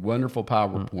of your wonderful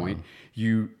PowerPoint.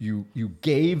 You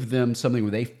gave them something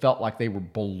where they felt like they were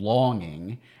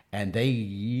belonging, and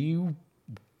you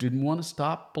didn't want to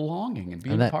stop belonging and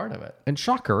being a part of it. And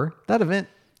shocker, that event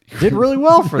did really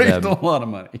well for them. Raised a lot of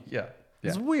money. Yeah.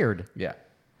 It's weird. Yeah.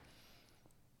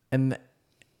 And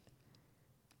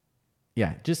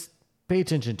yeah, just pay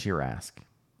attention to your ask.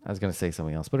 I was going to say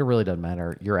something else, but it really doesn't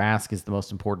matter. Your ask is the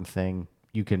most important thing.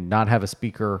 You can not have a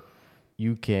speaker.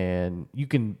 You can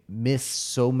miss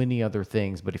so many other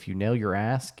things, but if you nail your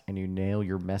ask and you nail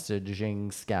your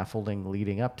messaging scaffolding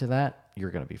leading up to that, you're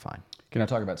going to be fine. Can I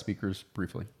talk about speakers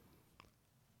briefly?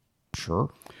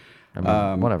 Sure. I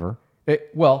mean, whatever.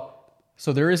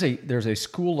 So there's a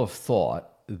school of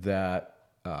thought that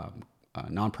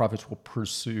nonprofits will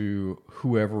pursue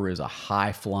whoever is a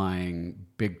high-flying,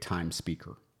 big-time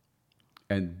speaker.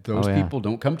 And those people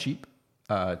don't come cheap,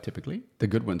 typically. The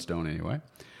good ones don't anyway.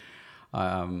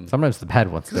 Sometimes the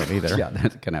bad ones don't either. Yeah,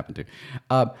 that can happen too.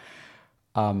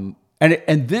 And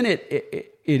then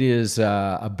it is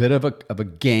a bit of a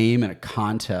game and a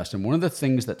contest. And one of the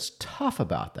things that's tough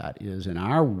about that is in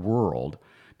our world,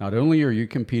 not only are you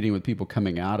competing with people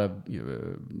coming out of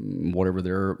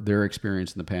whatever their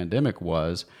experience in the pandemic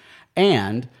was,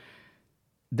 and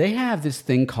they have this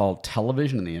thing called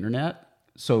television and the internet.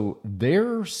 So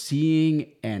they're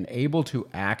seeing and able to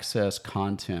access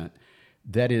content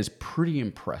that is pretty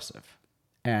impressive.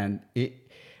 And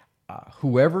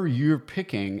whoever you're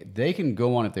picking, they can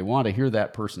go on, if they want to hear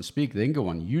that person speak, they can go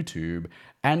on YouTube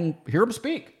and hear them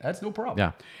speak. That's no problem.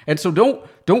 Yeah. And so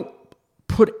don't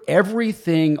put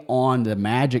everything on the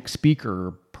magic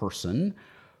speaker person.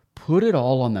 Put it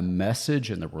all on the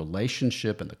message and the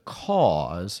relationship and the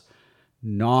cause,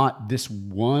 not this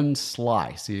one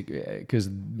slice, because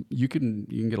you can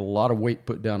get a lot of weight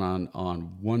put down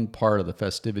on one part of the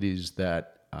festivities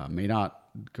that may not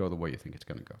go the way you think it's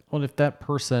going to go. Well, if that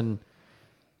person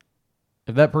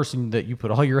that you put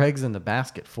all your eggs in the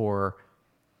basket for,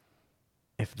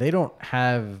 if they don't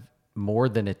have more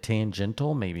than a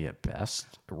tangential, maybe at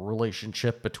best,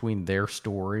 relationship between their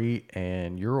story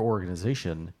and your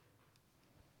organization,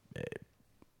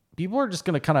 people are just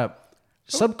going to kind of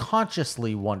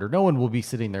subconsciously wonder. No one will be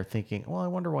sitting there thinking, well, I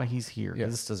wonder why he's here. Yeah.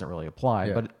 This doesn't really apply,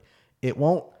 Yeah. but it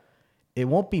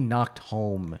won't be knocked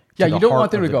home. Yeah, to you the don't heart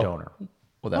want them of to the go, donor.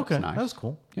 well, that's Okay, nice. that was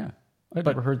cool. Yeah. I'd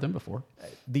never heard them before.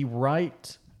 The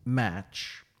right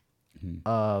match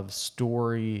of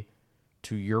story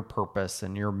to your purpose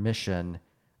and your mission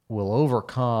will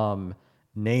overcome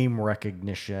name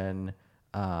recognition,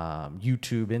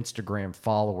 YouTube, Instagram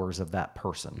followers of that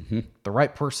person. The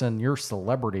right person, your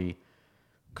celebrity,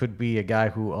 could be a guy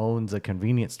who owns a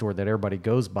convenience store that everybody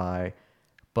goes by,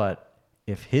 but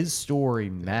if his story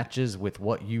matches with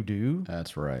what you do,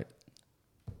 That's right.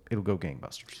 it'll go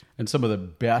gangbusters. And some of the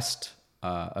best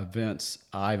events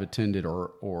I've attended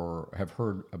or have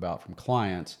heard about from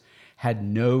clients had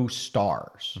no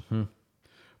stars,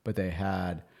 but they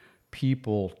had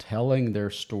people telling their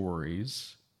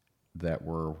stories that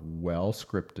were well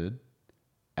scripted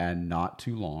and not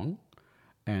too long,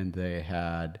 and they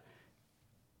had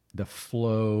the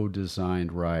flow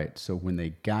designed right. So when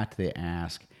they got to the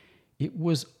ask, it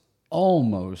was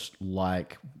almost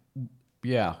like,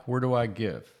 yeah, where do I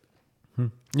give?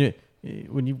 Yeah,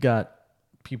 when you've got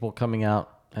people coming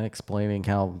out and explaining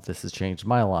how this has changed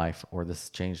my life or this has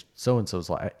changed so and so's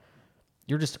life,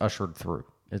 you're just ushered through.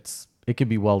 It can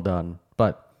be well done,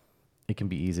 but it can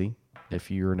be easy if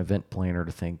you're an event planner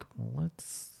to think, well,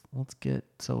 let's get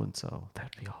so and so.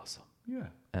 That'd be awesome. Yeah.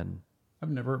 And I've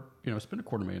never, spent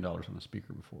 $250,000 on a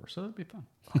speaker before, so that'd be fun.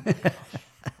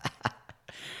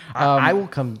 I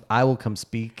will come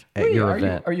speak at your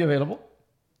event Are you available?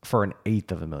 for an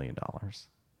 $800,000.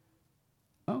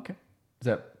 Oh, okay. Is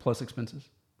that plus expenses?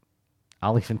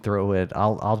 I'll even throw it.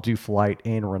 I'll do flight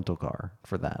and rental car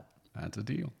for that. That's a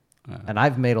deal. And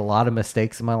I've made a lot of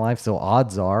mistakes in my life, so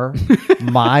odds are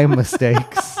my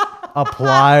mistakes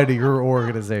apply to your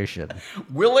organization.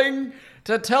 Willing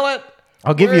to tell it.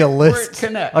 I'll give you a where it list.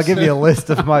 connects. I'll give you a list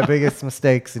of my biggest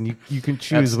mistakes, and you can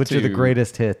choose That's which are the to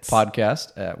greatest hits.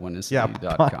 Podcast at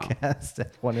oneisty.com. Podcast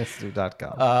at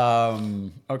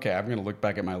oneistu.com. Okay, I'm going to look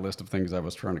back at my list of things I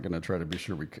was going to try to be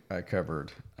sure I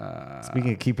covered.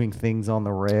 Speaking of keeping things on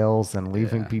the rails and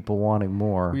leaving people wanting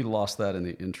more. We lost that in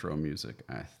the intro music,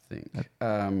 I think.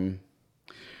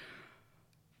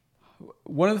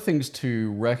 One of the things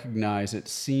to recognize, it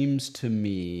seems to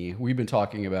me, we've been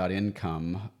talking about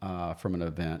income from an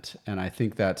event, and I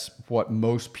think that's what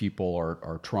most people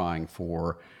are trying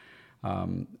for.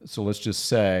 So let's just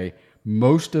say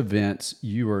most events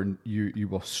you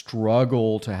will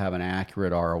struggle to have an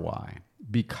accurate ROI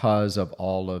because of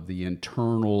all of the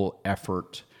internal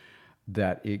effort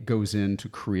that it goes into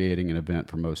creating an event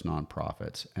for most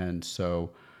nonprofits. And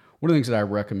so one of the things that I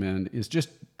recommend is just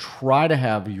try to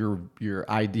have your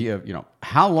idea of,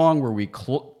 how long were we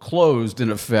closed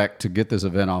in effect to get this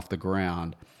event off the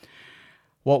ground?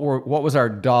 what was our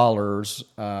dollars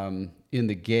in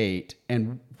the gate,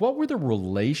 and what were the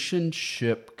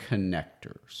relationship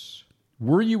connectors?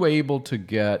 Were you able to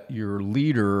get your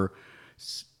leader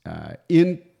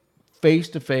in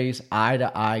face-to-face,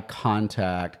 eye-to-eye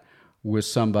contact with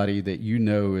somebody that you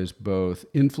know is both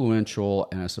influential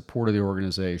and a support of the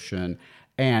organization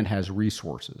and has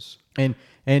resources? And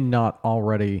not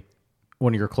already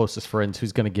one of your closest friends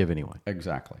who's going to give anyway.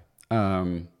 Exactly.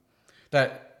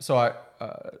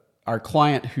 Our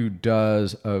client who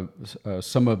does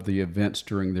some of the events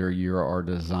during their year are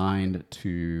designed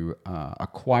to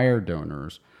acquire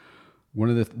donors. One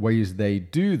of the ways they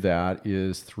do that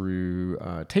is through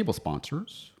table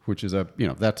sponsors, which is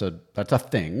that's a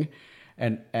thing.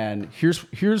 And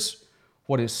here's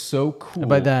what is so cool. And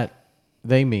by that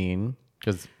they mean,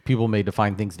 because people may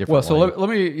define things differently. Well, so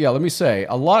let me say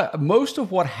most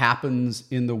of what happens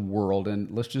in the world, and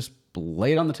let's just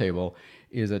lay it on the table,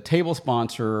 is a table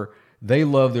sponsor. They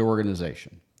love the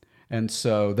organization, and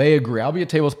so they agree. I'll be a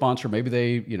table sponsor. Maybe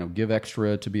they give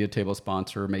extra to be a table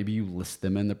sponsor. Maybe you list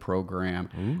them in the program.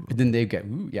 And then they've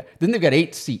got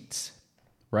 8 seats,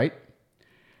 right?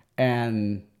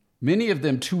 And many of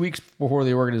them 2 weeks before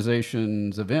the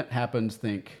organization's event happens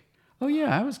think, oh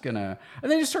yeah, I was gonna,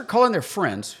 and they just start calling their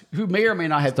friends who may or may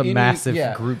not have a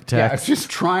massive group text. Yeah, just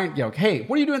trying, hey,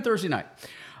 what are you doing Thursday night?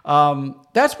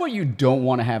 That's what you don't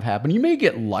want to have happen. You may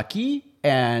get lucky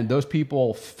and those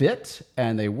people fit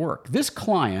and they work. This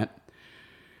client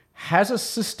has a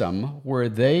system where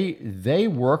they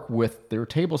work with their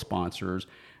table sponsors,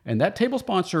 and that table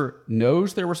sponsor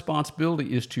knows their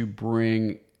responsibility is to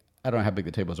bring, I don't know how big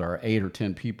the tables are, 8 or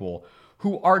 10 people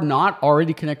who are not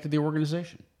already connected to the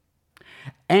organization.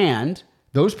 And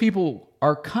those people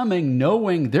are coming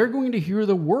knowing they're going to hear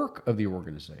the work of the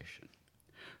organization,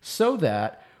 so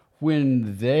that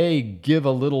when they give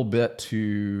a little bit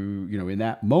to, in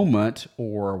that moment,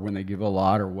 or when they give a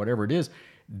lot or whatever it is,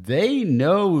 they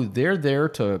know they're there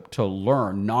to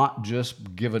learn, not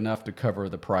just give enough to cover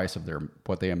the price of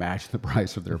what they imagine the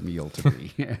price of their meal to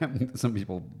be. Some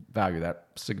people value that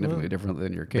significantly differently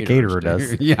than your caterer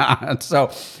does. Yeah. And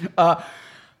so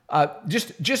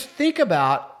just think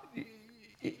about,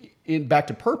 back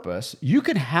to purpose, you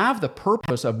can have the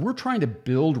purpose of, we're trying to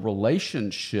build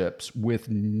relationships with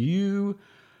new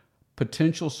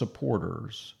potential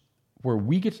supporters where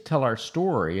we get to tell our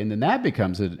story, and then that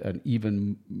becomes an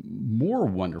even more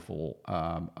wonderful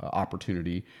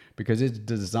opportunity, because it's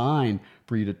designed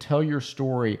for you to tell your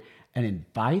story and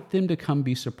invite them to come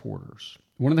be supporters.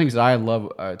 One of the things that I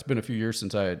love, it's been a few years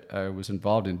since I was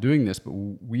involved in doing this, but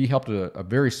we helped a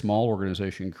very small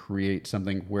organization create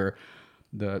something where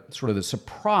the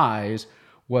surprise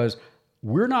was,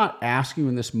 we're not asking you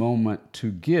in this moment to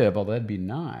give, although that'd be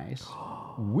nice.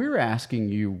 We're asking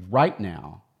you right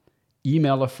now,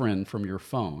 email a friend from your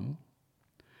phone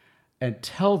and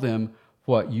tell them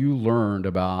what you learned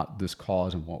about this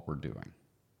cause and what we're doing.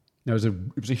 Now, it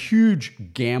was a huge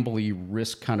gambly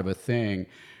risk kind of a thing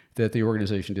that the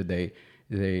organization did.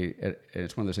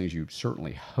 It's one of those things you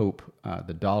certainly hope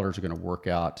the dollars are going to work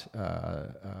out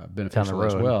beneficial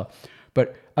as well.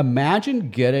 But imagine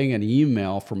getting an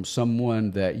email from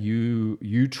someone that you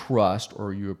trust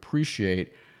or you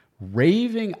appreciate,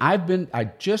 raving, I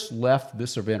just left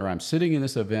this event, or I'm sitting in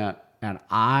this event, and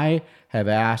I have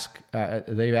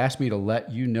they've asked me to let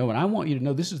you know, and I want you to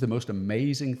know this is the most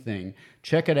amazing thing.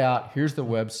 Check it out. Here's the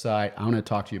website. I want to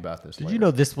talk to you about this later. Did you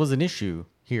know this was an issue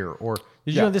here? Or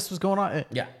did you know this was going on?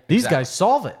 Yeah. These guys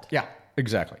solve it. Yeah,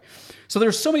 exactly. So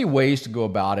there's so many ways to go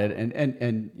about it,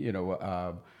 and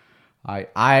I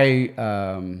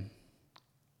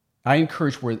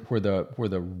encourage where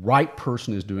the right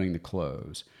person is doing the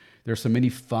close. There's so many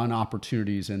fun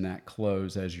opportunities in that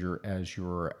close as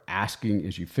you're asking,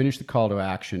 as you finish the call to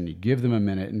action, you give them a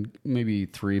minute and maybe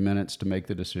 3 minutes to make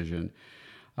the decision.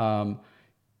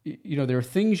 There are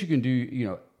things you can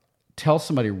do. Tell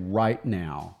somebody right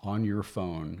now on your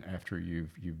phone after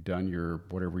you've done your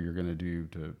whatever you're going to do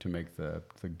to make the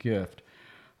gift.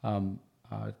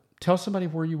 Tell somebody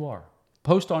where you are.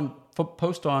 Post on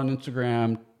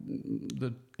Instagram.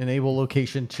 Enable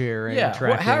location sharing. Yeah,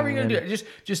 tracking, how are you going to do it?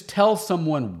 Just tell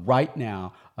someone right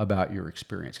now about your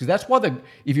experience, because that's why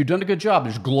if you've done a good job,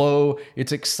 there's glow.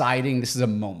 It's exciting. This is a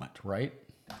moment, right?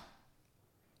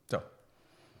 So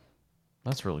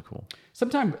that's really cool.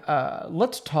 Sometime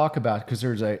let's talk about, because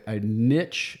there's a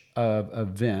niche of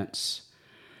events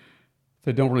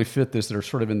that don't really fit this, that are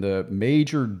sort of in the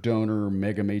major donor,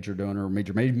 mega major donor,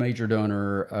 major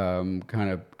donor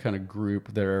kind of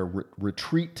group, that are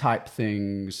retreat type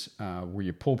things where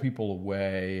you pull people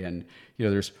away, and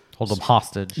there's Hold them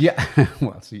hostage. yeah.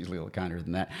 Well, it's usually a little kinder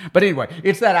than that, but anyway,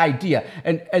 it's that idea,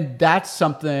 and that's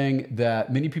something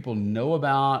that many people know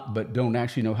about, but don't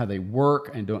actually know how they work,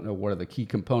 and don't know what are the key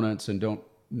components, and don't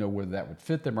know whether that would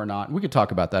fit them or not. And we could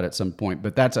talk about that at some point,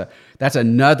 but that's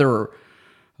another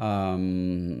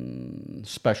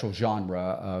special genre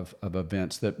of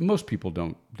events that most people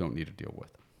don't need to deal with.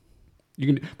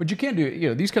 But you can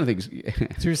do these kind of things.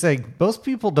 So you're saying most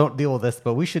people don't deal with this,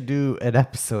 but we should do an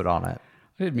episode on it.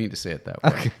 I didn't mean to say it that way.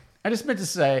 Okay. I just meant to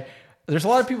say there's a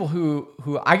lot of people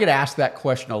who I get asked that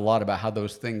question a lot about how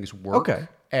those things work. Okay.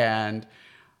 And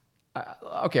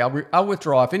okay, I'll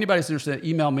withdraw. If anybody's interested,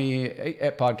 email me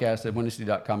at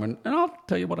podcast@windycity.com and I'll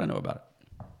tell you what I know about it.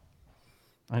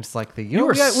 I just like the You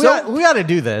were we so- got to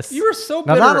do this. You were so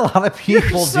now, bitter. not a lot of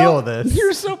people deal with this.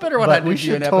 You're so bitter when but I did we you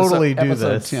should in totally do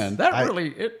episode this. 10. That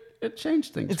really it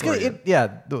changed things. It's for good.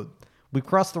 you. We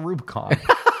crossed the Rubicon.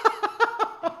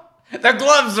 The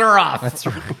gloves are off. That's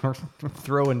right. We're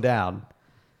throwing down.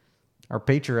 Our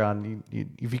Patreon.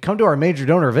 If you come to our major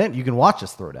donor event, you can watch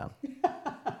us throw down.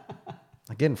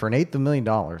 Again, for $1/8 million,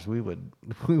 we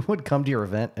would come to your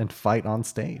event and fight on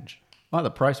stage. Wow,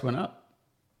 the price went up.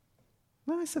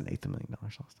 No, I said $1/8 million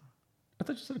last time. I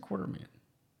thought you said $250,000.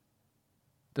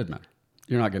 Doesn't matter.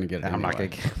 You're not going to get it. I'm not anyway. going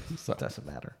to get it. So. It doesn't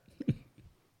matter.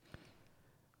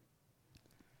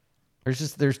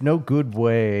 There's no good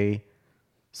way.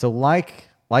 So like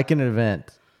an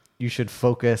event, you should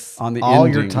focus On the all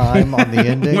ending. your time on the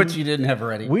ending. Which you didn't have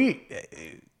already.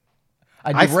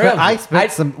 I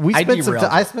spent some My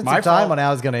time fault. on how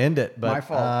I was going to end it, but My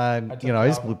fault. I took I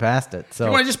just off. blew past it. So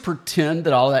You want to just pretend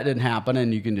that all that didn't happen,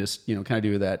 and you can just kind of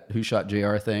do that Who Shot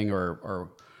JR thing or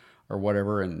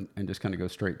whatever, and just kind of go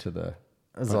straight to the.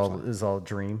 it's all a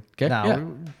dream. Okay,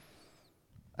 No,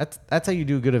 yeah. that's how you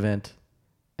do a good event.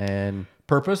 And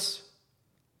Purpose,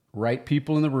 right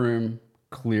people in the room,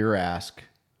 clear ask,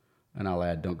 and I'll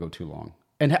add, don't go too long.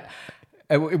 And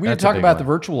we didn't That's a talk big about one. the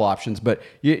virtual options, but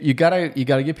you gotta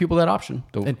give people that option.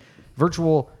 And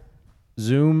virtual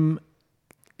Zoom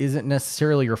isn't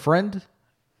necessarily your friend.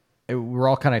 We're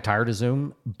all kind of tired of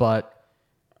Zoom, but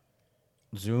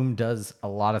Zoom does a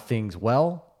lot of things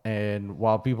well. And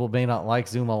while people may not like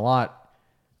Zoom a lot,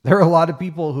 there are a lot of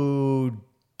people who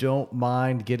don't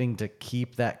mind getting to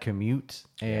keep that commute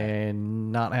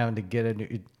and not having to get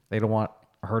they don't want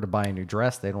her to buy a new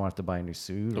dress. They don't have to buy a new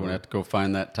suit. Don't have to go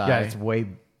find that tie. Yeah, it's way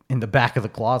in the back of the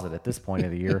closet at this point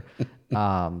of the year.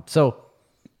 So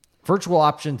virtual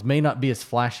options may not be as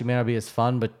flashy, may not be as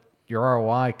fun, but your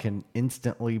ROI can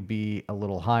instantly be a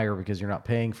little higher because you're not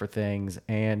paying for things.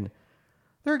 And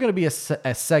there are going to be a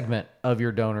segment of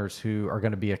your donors who are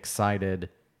going to be excited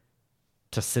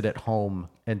to sit at home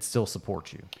and still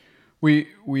support you.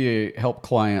 We help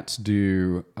clients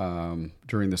do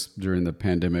during the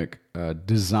pandemic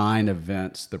design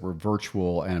events that were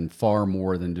virtual and far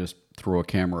more than just throw a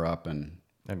camera up and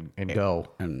go.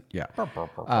 and yeah.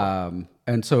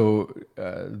 And so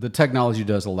the technology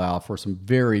does allow for some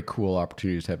very cool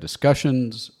opportunities to have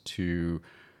discussions, to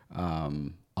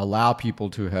allow people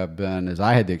to have been, as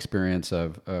I had the experience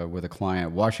of with a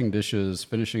client, washing dishes,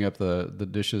 finishing up the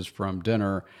dishes from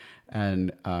dinner,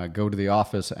 and go to the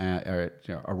office and,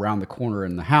 around the corner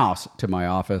in the house to my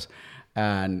office,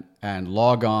 and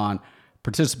log on,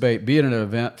 participate, be at an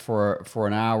event for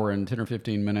an hour and 10 or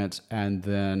 15 minutes, and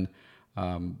then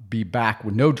be back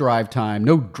with no drive time,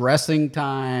 no dressing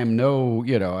time, no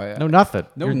Nothing.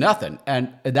 nothing.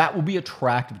 And that will be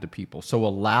attractive to people.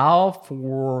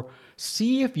 So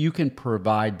see if you can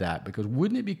provide that, because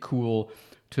wouldn't it be cool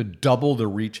to double the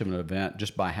reach of an event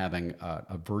just by having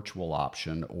a virtual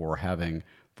option or having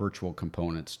virtual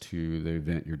components to the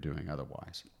event you're doing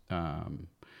otherwise?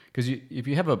 Because if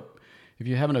you have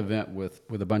an event with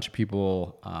a bunch of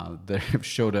people that have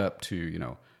showed up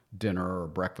to dinner or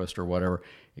breakfast or whatever,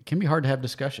 it can be hard to have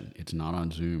discussion. It's not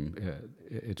on Zoom.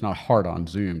 It's not hard on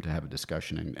Zoom to have a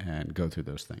discussion and go through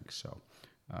those things. So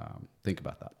think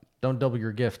about that. Don't double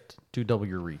your gift, to double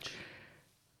your reach.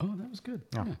 Oh, that was good.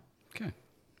 Yeah. Okay.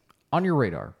 On your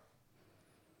radar.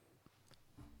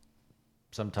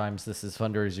 Sometimes this is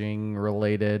fundraising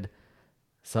related.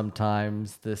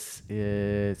 Sometimes this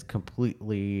is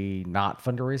completely not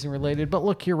fundraising related. But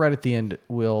look here right at the end,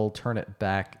 we'll turn it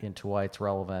back into why it's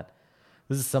relevant.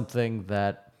 This is something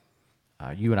that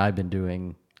you and I have been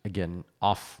doing, again,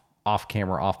 off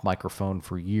camera, off microphone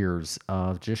for years,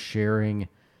 of just sharing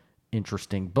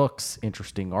interesting books,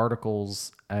 interesting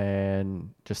articles,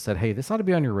 and just said, hey, this ought to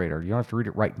be on your radar. You don't have to read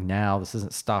it right now. This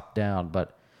isn't stopped down,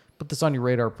 but put this on your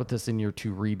radar, put this in your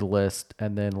to read list,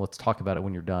 and then let's talk about it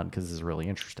when you're done because this is really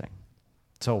interesting.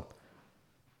 So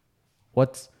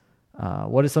what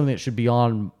is something that should be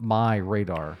on my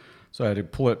radar? So I had to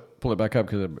pull it back up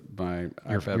because my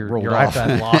iPad rolled your off.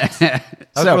 iPad locked. I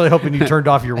was really hoping you turned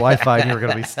off your Wi-Fi and you were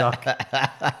going to be stuck.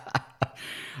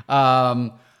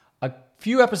 A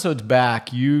few episodes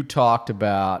back, you talked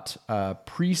about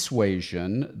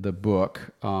Persuasion, the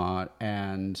book,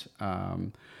 and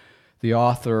the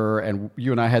author, and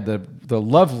you and I had the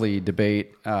lovely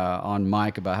debate on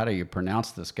mic about how do you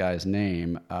pronounce this guy's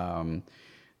name.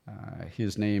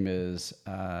 His name is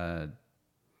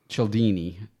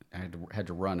Cialdini. I had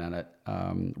to run on it.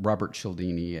 Robert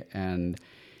Cialdini, and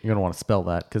You're going to want to spell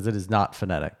that because it is not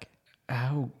phonetic.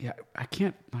 oh yeah, I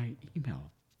can't. My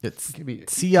email. It's Give me-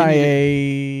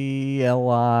 Ciali.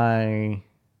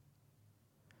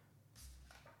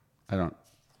 I don't.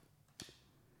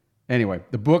 Anyway,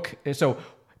 the book. So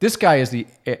this guy is the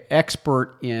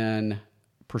expert in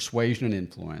persuasion and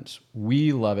influence.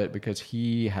 We love it because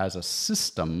he has a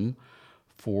system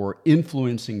for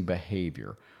influencing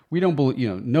behavior. We don't believe,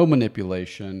 no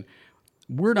manipulation.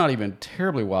 We're not even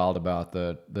terribly wild about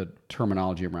the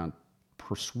terminology around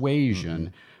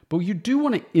persuasion, but you do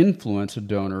want to influence a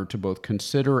donor to both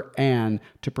consider and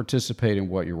to participate in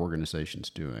what your organization's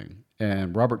doing.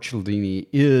 And Robert Cialdini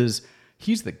he's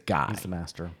the guy. He's the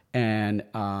master. And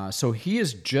so he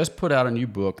has just put out a new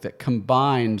book that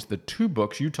combines the two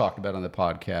books you talked about on the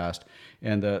podcast.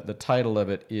 And the title of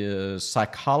it is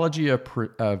Psychology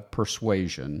of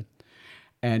Persuasion.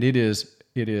 And it is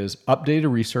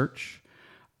updated research.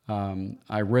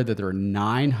 I read that there are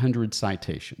 900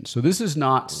 citations. So this is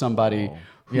not somebody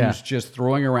who's just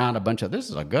throwing around a bunch of, this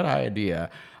is a good idea.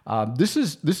 This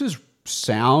is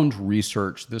sound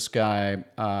research. This guy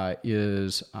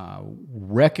is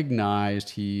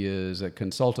recognized. He is a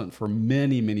consultant for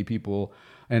many, many people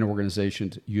and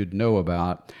organizations you'd know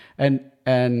about.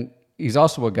 And he's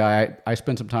also a guy, I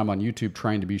spent some time on YouTube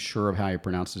trying to be sure of how you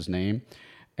pronounce his name.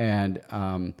 And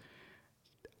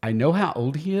I know how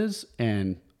old he is,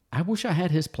 and I wish I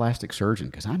had his plastic surgeon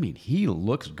because, he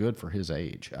looks good for his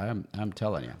age. I'm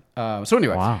telling you. So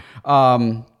anyway,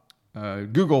 Wow.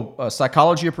 Google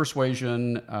Psychology of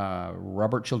Persuasion,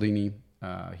 Robert Cialdini.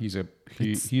 He's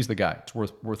the guy. It's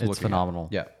worth looking at. It's phenomenal.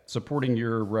 Yeah, supporting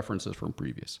your references from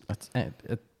previous.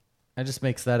 It just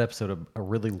makes that episode a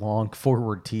really long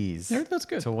forward tease. Yeah, that's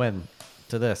good.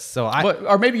 To this. So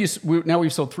Or maybe now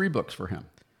we've sold 3 books for him.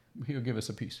 He'll give us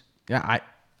a piece. Yeah,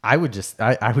 I would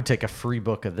take a free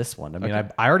book of this one. I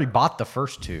already bought the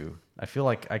first 2. I feel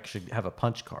like I should have a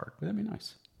punch card. That'd be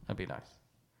nice. That'd be nice.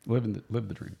 Live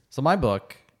the dream. So my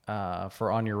book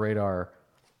for On Your Radar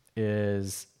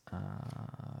is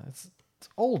it's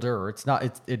older.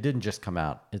 It didn't just come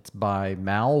out. It's by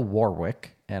Mal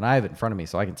Warwick, and I have it in front of me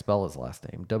so I can spell his last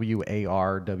name. Warwick.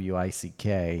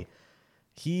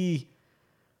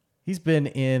 He's been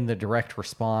in the direct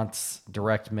response,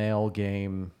 direct mail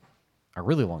game a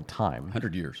really long time.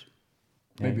 100 years.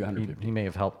 Maybe 150. He may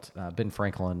have helped Ben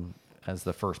Franklin as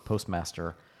the first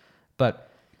postmaster.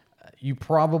 But you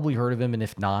probably heard of him, and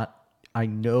if not, I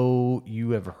know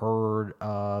you have heard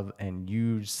of and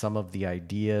used some of the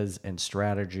ideas and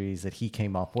strategies that he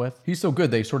came up with. He's so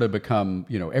good, they sort of become,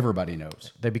 everybody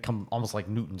knows. They become almost like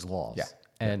Newton's laws. Yeah.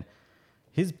 And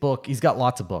his book, he's got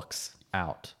lots of books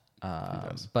out.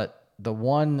 But the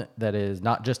one that is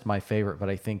not just my favorite, but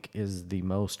I think is the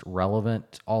most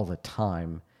relevant all the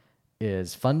time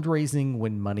is Fundraising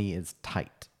When Money is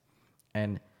Tight.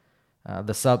 And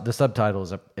the subtitle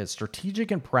is a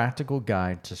strategic and practical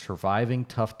guide to surviving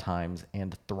tough times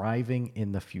and thriving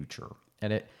in the future.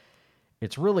 And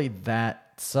it's really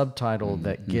that subtitle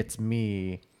that gets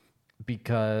me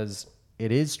because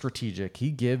it is strategic.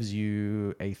 He gives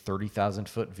you a 30,000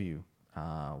 foot view.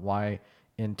 Why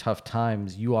in tough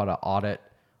times you ought to audit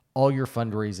all your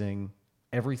fundraising,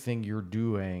 everything you're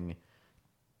doing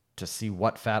to see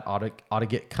what fat ought to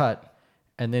get cut.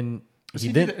 And then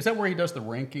Is that where he does the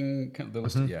ranking? The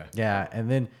list? Yeah. Yeah, and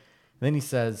then he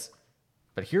says,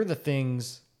 but here are the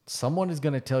things someone is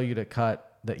going to tell you to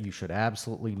cut that you should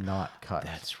absolutely not cut.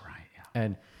 That's right.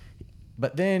 Yeah.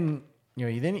 But then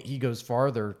he goes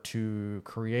farther to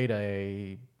create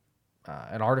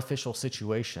an artificial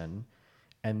situation,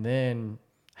 and then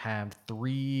have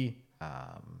 3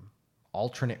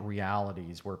 alternate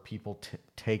realities where people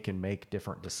take and make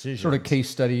different decisions. Sort of case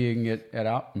studying it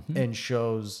out. Mm-hmm. And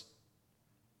shows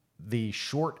the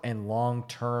short and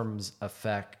long-term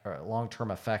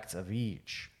effects of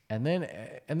each. And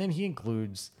then he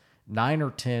includes 9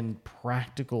 or 10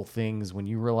 practical things when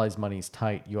you realize money's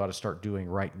tight, you ought to start doing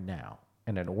right now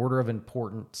in an order of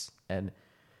importance. And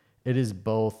it is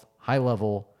both high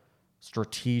level,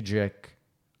 strategic,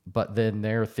 but then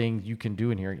there are things you can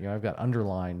do in here. I've got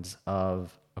underlines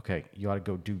of, okay, you ought to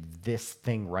go do this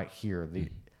thing right here.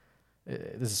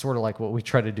 This is sort of like what we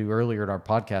tried to do earlier in our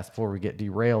podcast before we get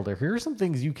derailed. Here are some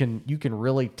things you can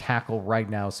really tackle right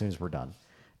now as soon as we're done.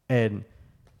 And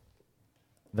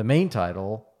the main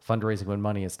title, Fundraising When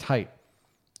Money is Tight.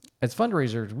 As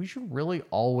fundraisers, we should really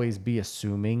always be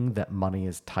assuming that money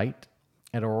is tight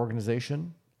at our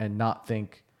organization and not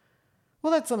think,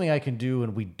 well, that's something I can do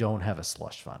and we don't have a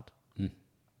slush fund.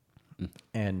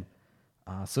 And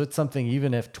so it's something,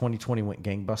 even if 2020 went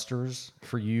gangbusters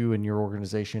for you and your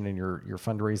organization and your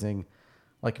fundraising,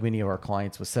 like many of our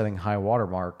clients was setting high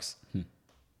watermarks,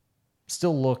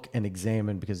 still look and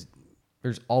examine, because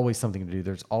there's always something to do.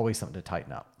 There's always something to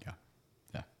tighten up. Yeah.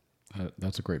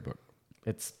 That's a great book.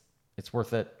 It's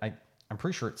worth it. I'm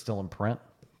pretty sure it's still in print.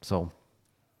 So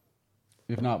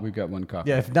if not, we've got one copy.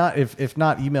 yeah, if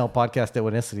not, email podcast at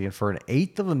Winicity, and for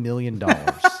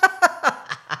 $850,000,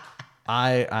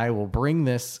 I will bring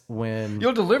this when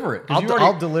You'll deliver it.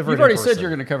 I'll deliver it. You've already said you're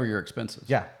going to cover your expenses.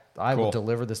 Yeah, I Cool. will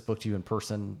deliver this book to you in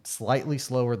person, slightly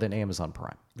slower than Amazon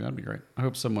Prime. That'd be great. I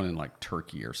hope someone in like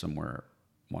Turkey or somewhere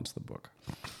wants the book.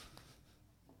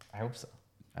 I hope so.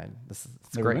 It's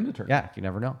Never great. been to Turkey. Yeah, you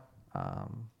never know.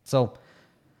 So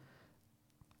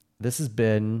this has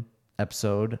been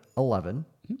episode 11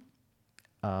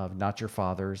 of Not Your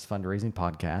Father's Fundraising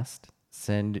Podcast.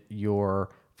 Send your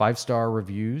 5-star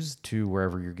reviews to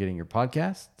wherever you're getting your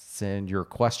podcasts. Send your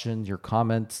questions, your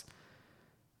comments,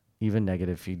 even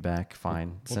negative feedback.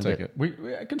 Fine. We'll Send take it. We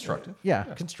constructive.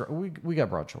 Yeah. We got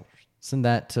broad shoulders. Send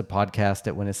that to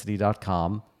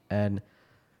podcast@winicity.com. And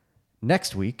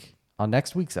next week, on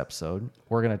next week's episode,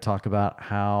 we're going to talk about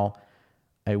how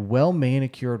a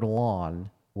well-manicured lawn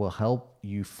will help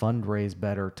you fundraise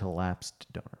better to lapsed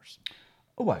donors.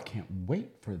 Oh, I can't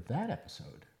wait for that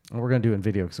episode. And we're going to do it in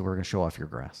video because we're going to show off your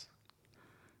grass.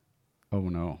 Oh,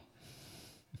 no.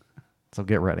 So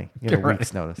get ready. Get a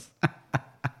week's notice.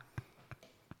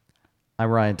 I'm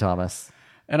Ryan Thomas.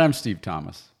 And I'm Steve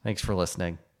Thomas. Thanks for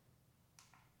listening.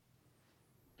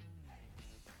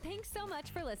 Thanks so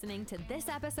much for listening to this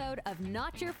episode of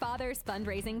Not Your Father's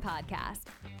Fundraising Podcast.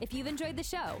 If you've enjoyed the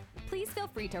show, please feel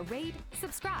free to rate,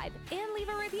 subscribe, and leave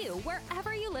a review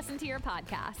wherever you listen to your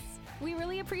podcasts. We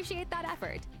really appreciate that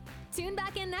effort. Tune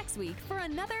back in next week for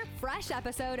another fresh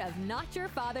episode of Not Your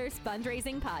Father's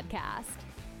Fundraising Podcast.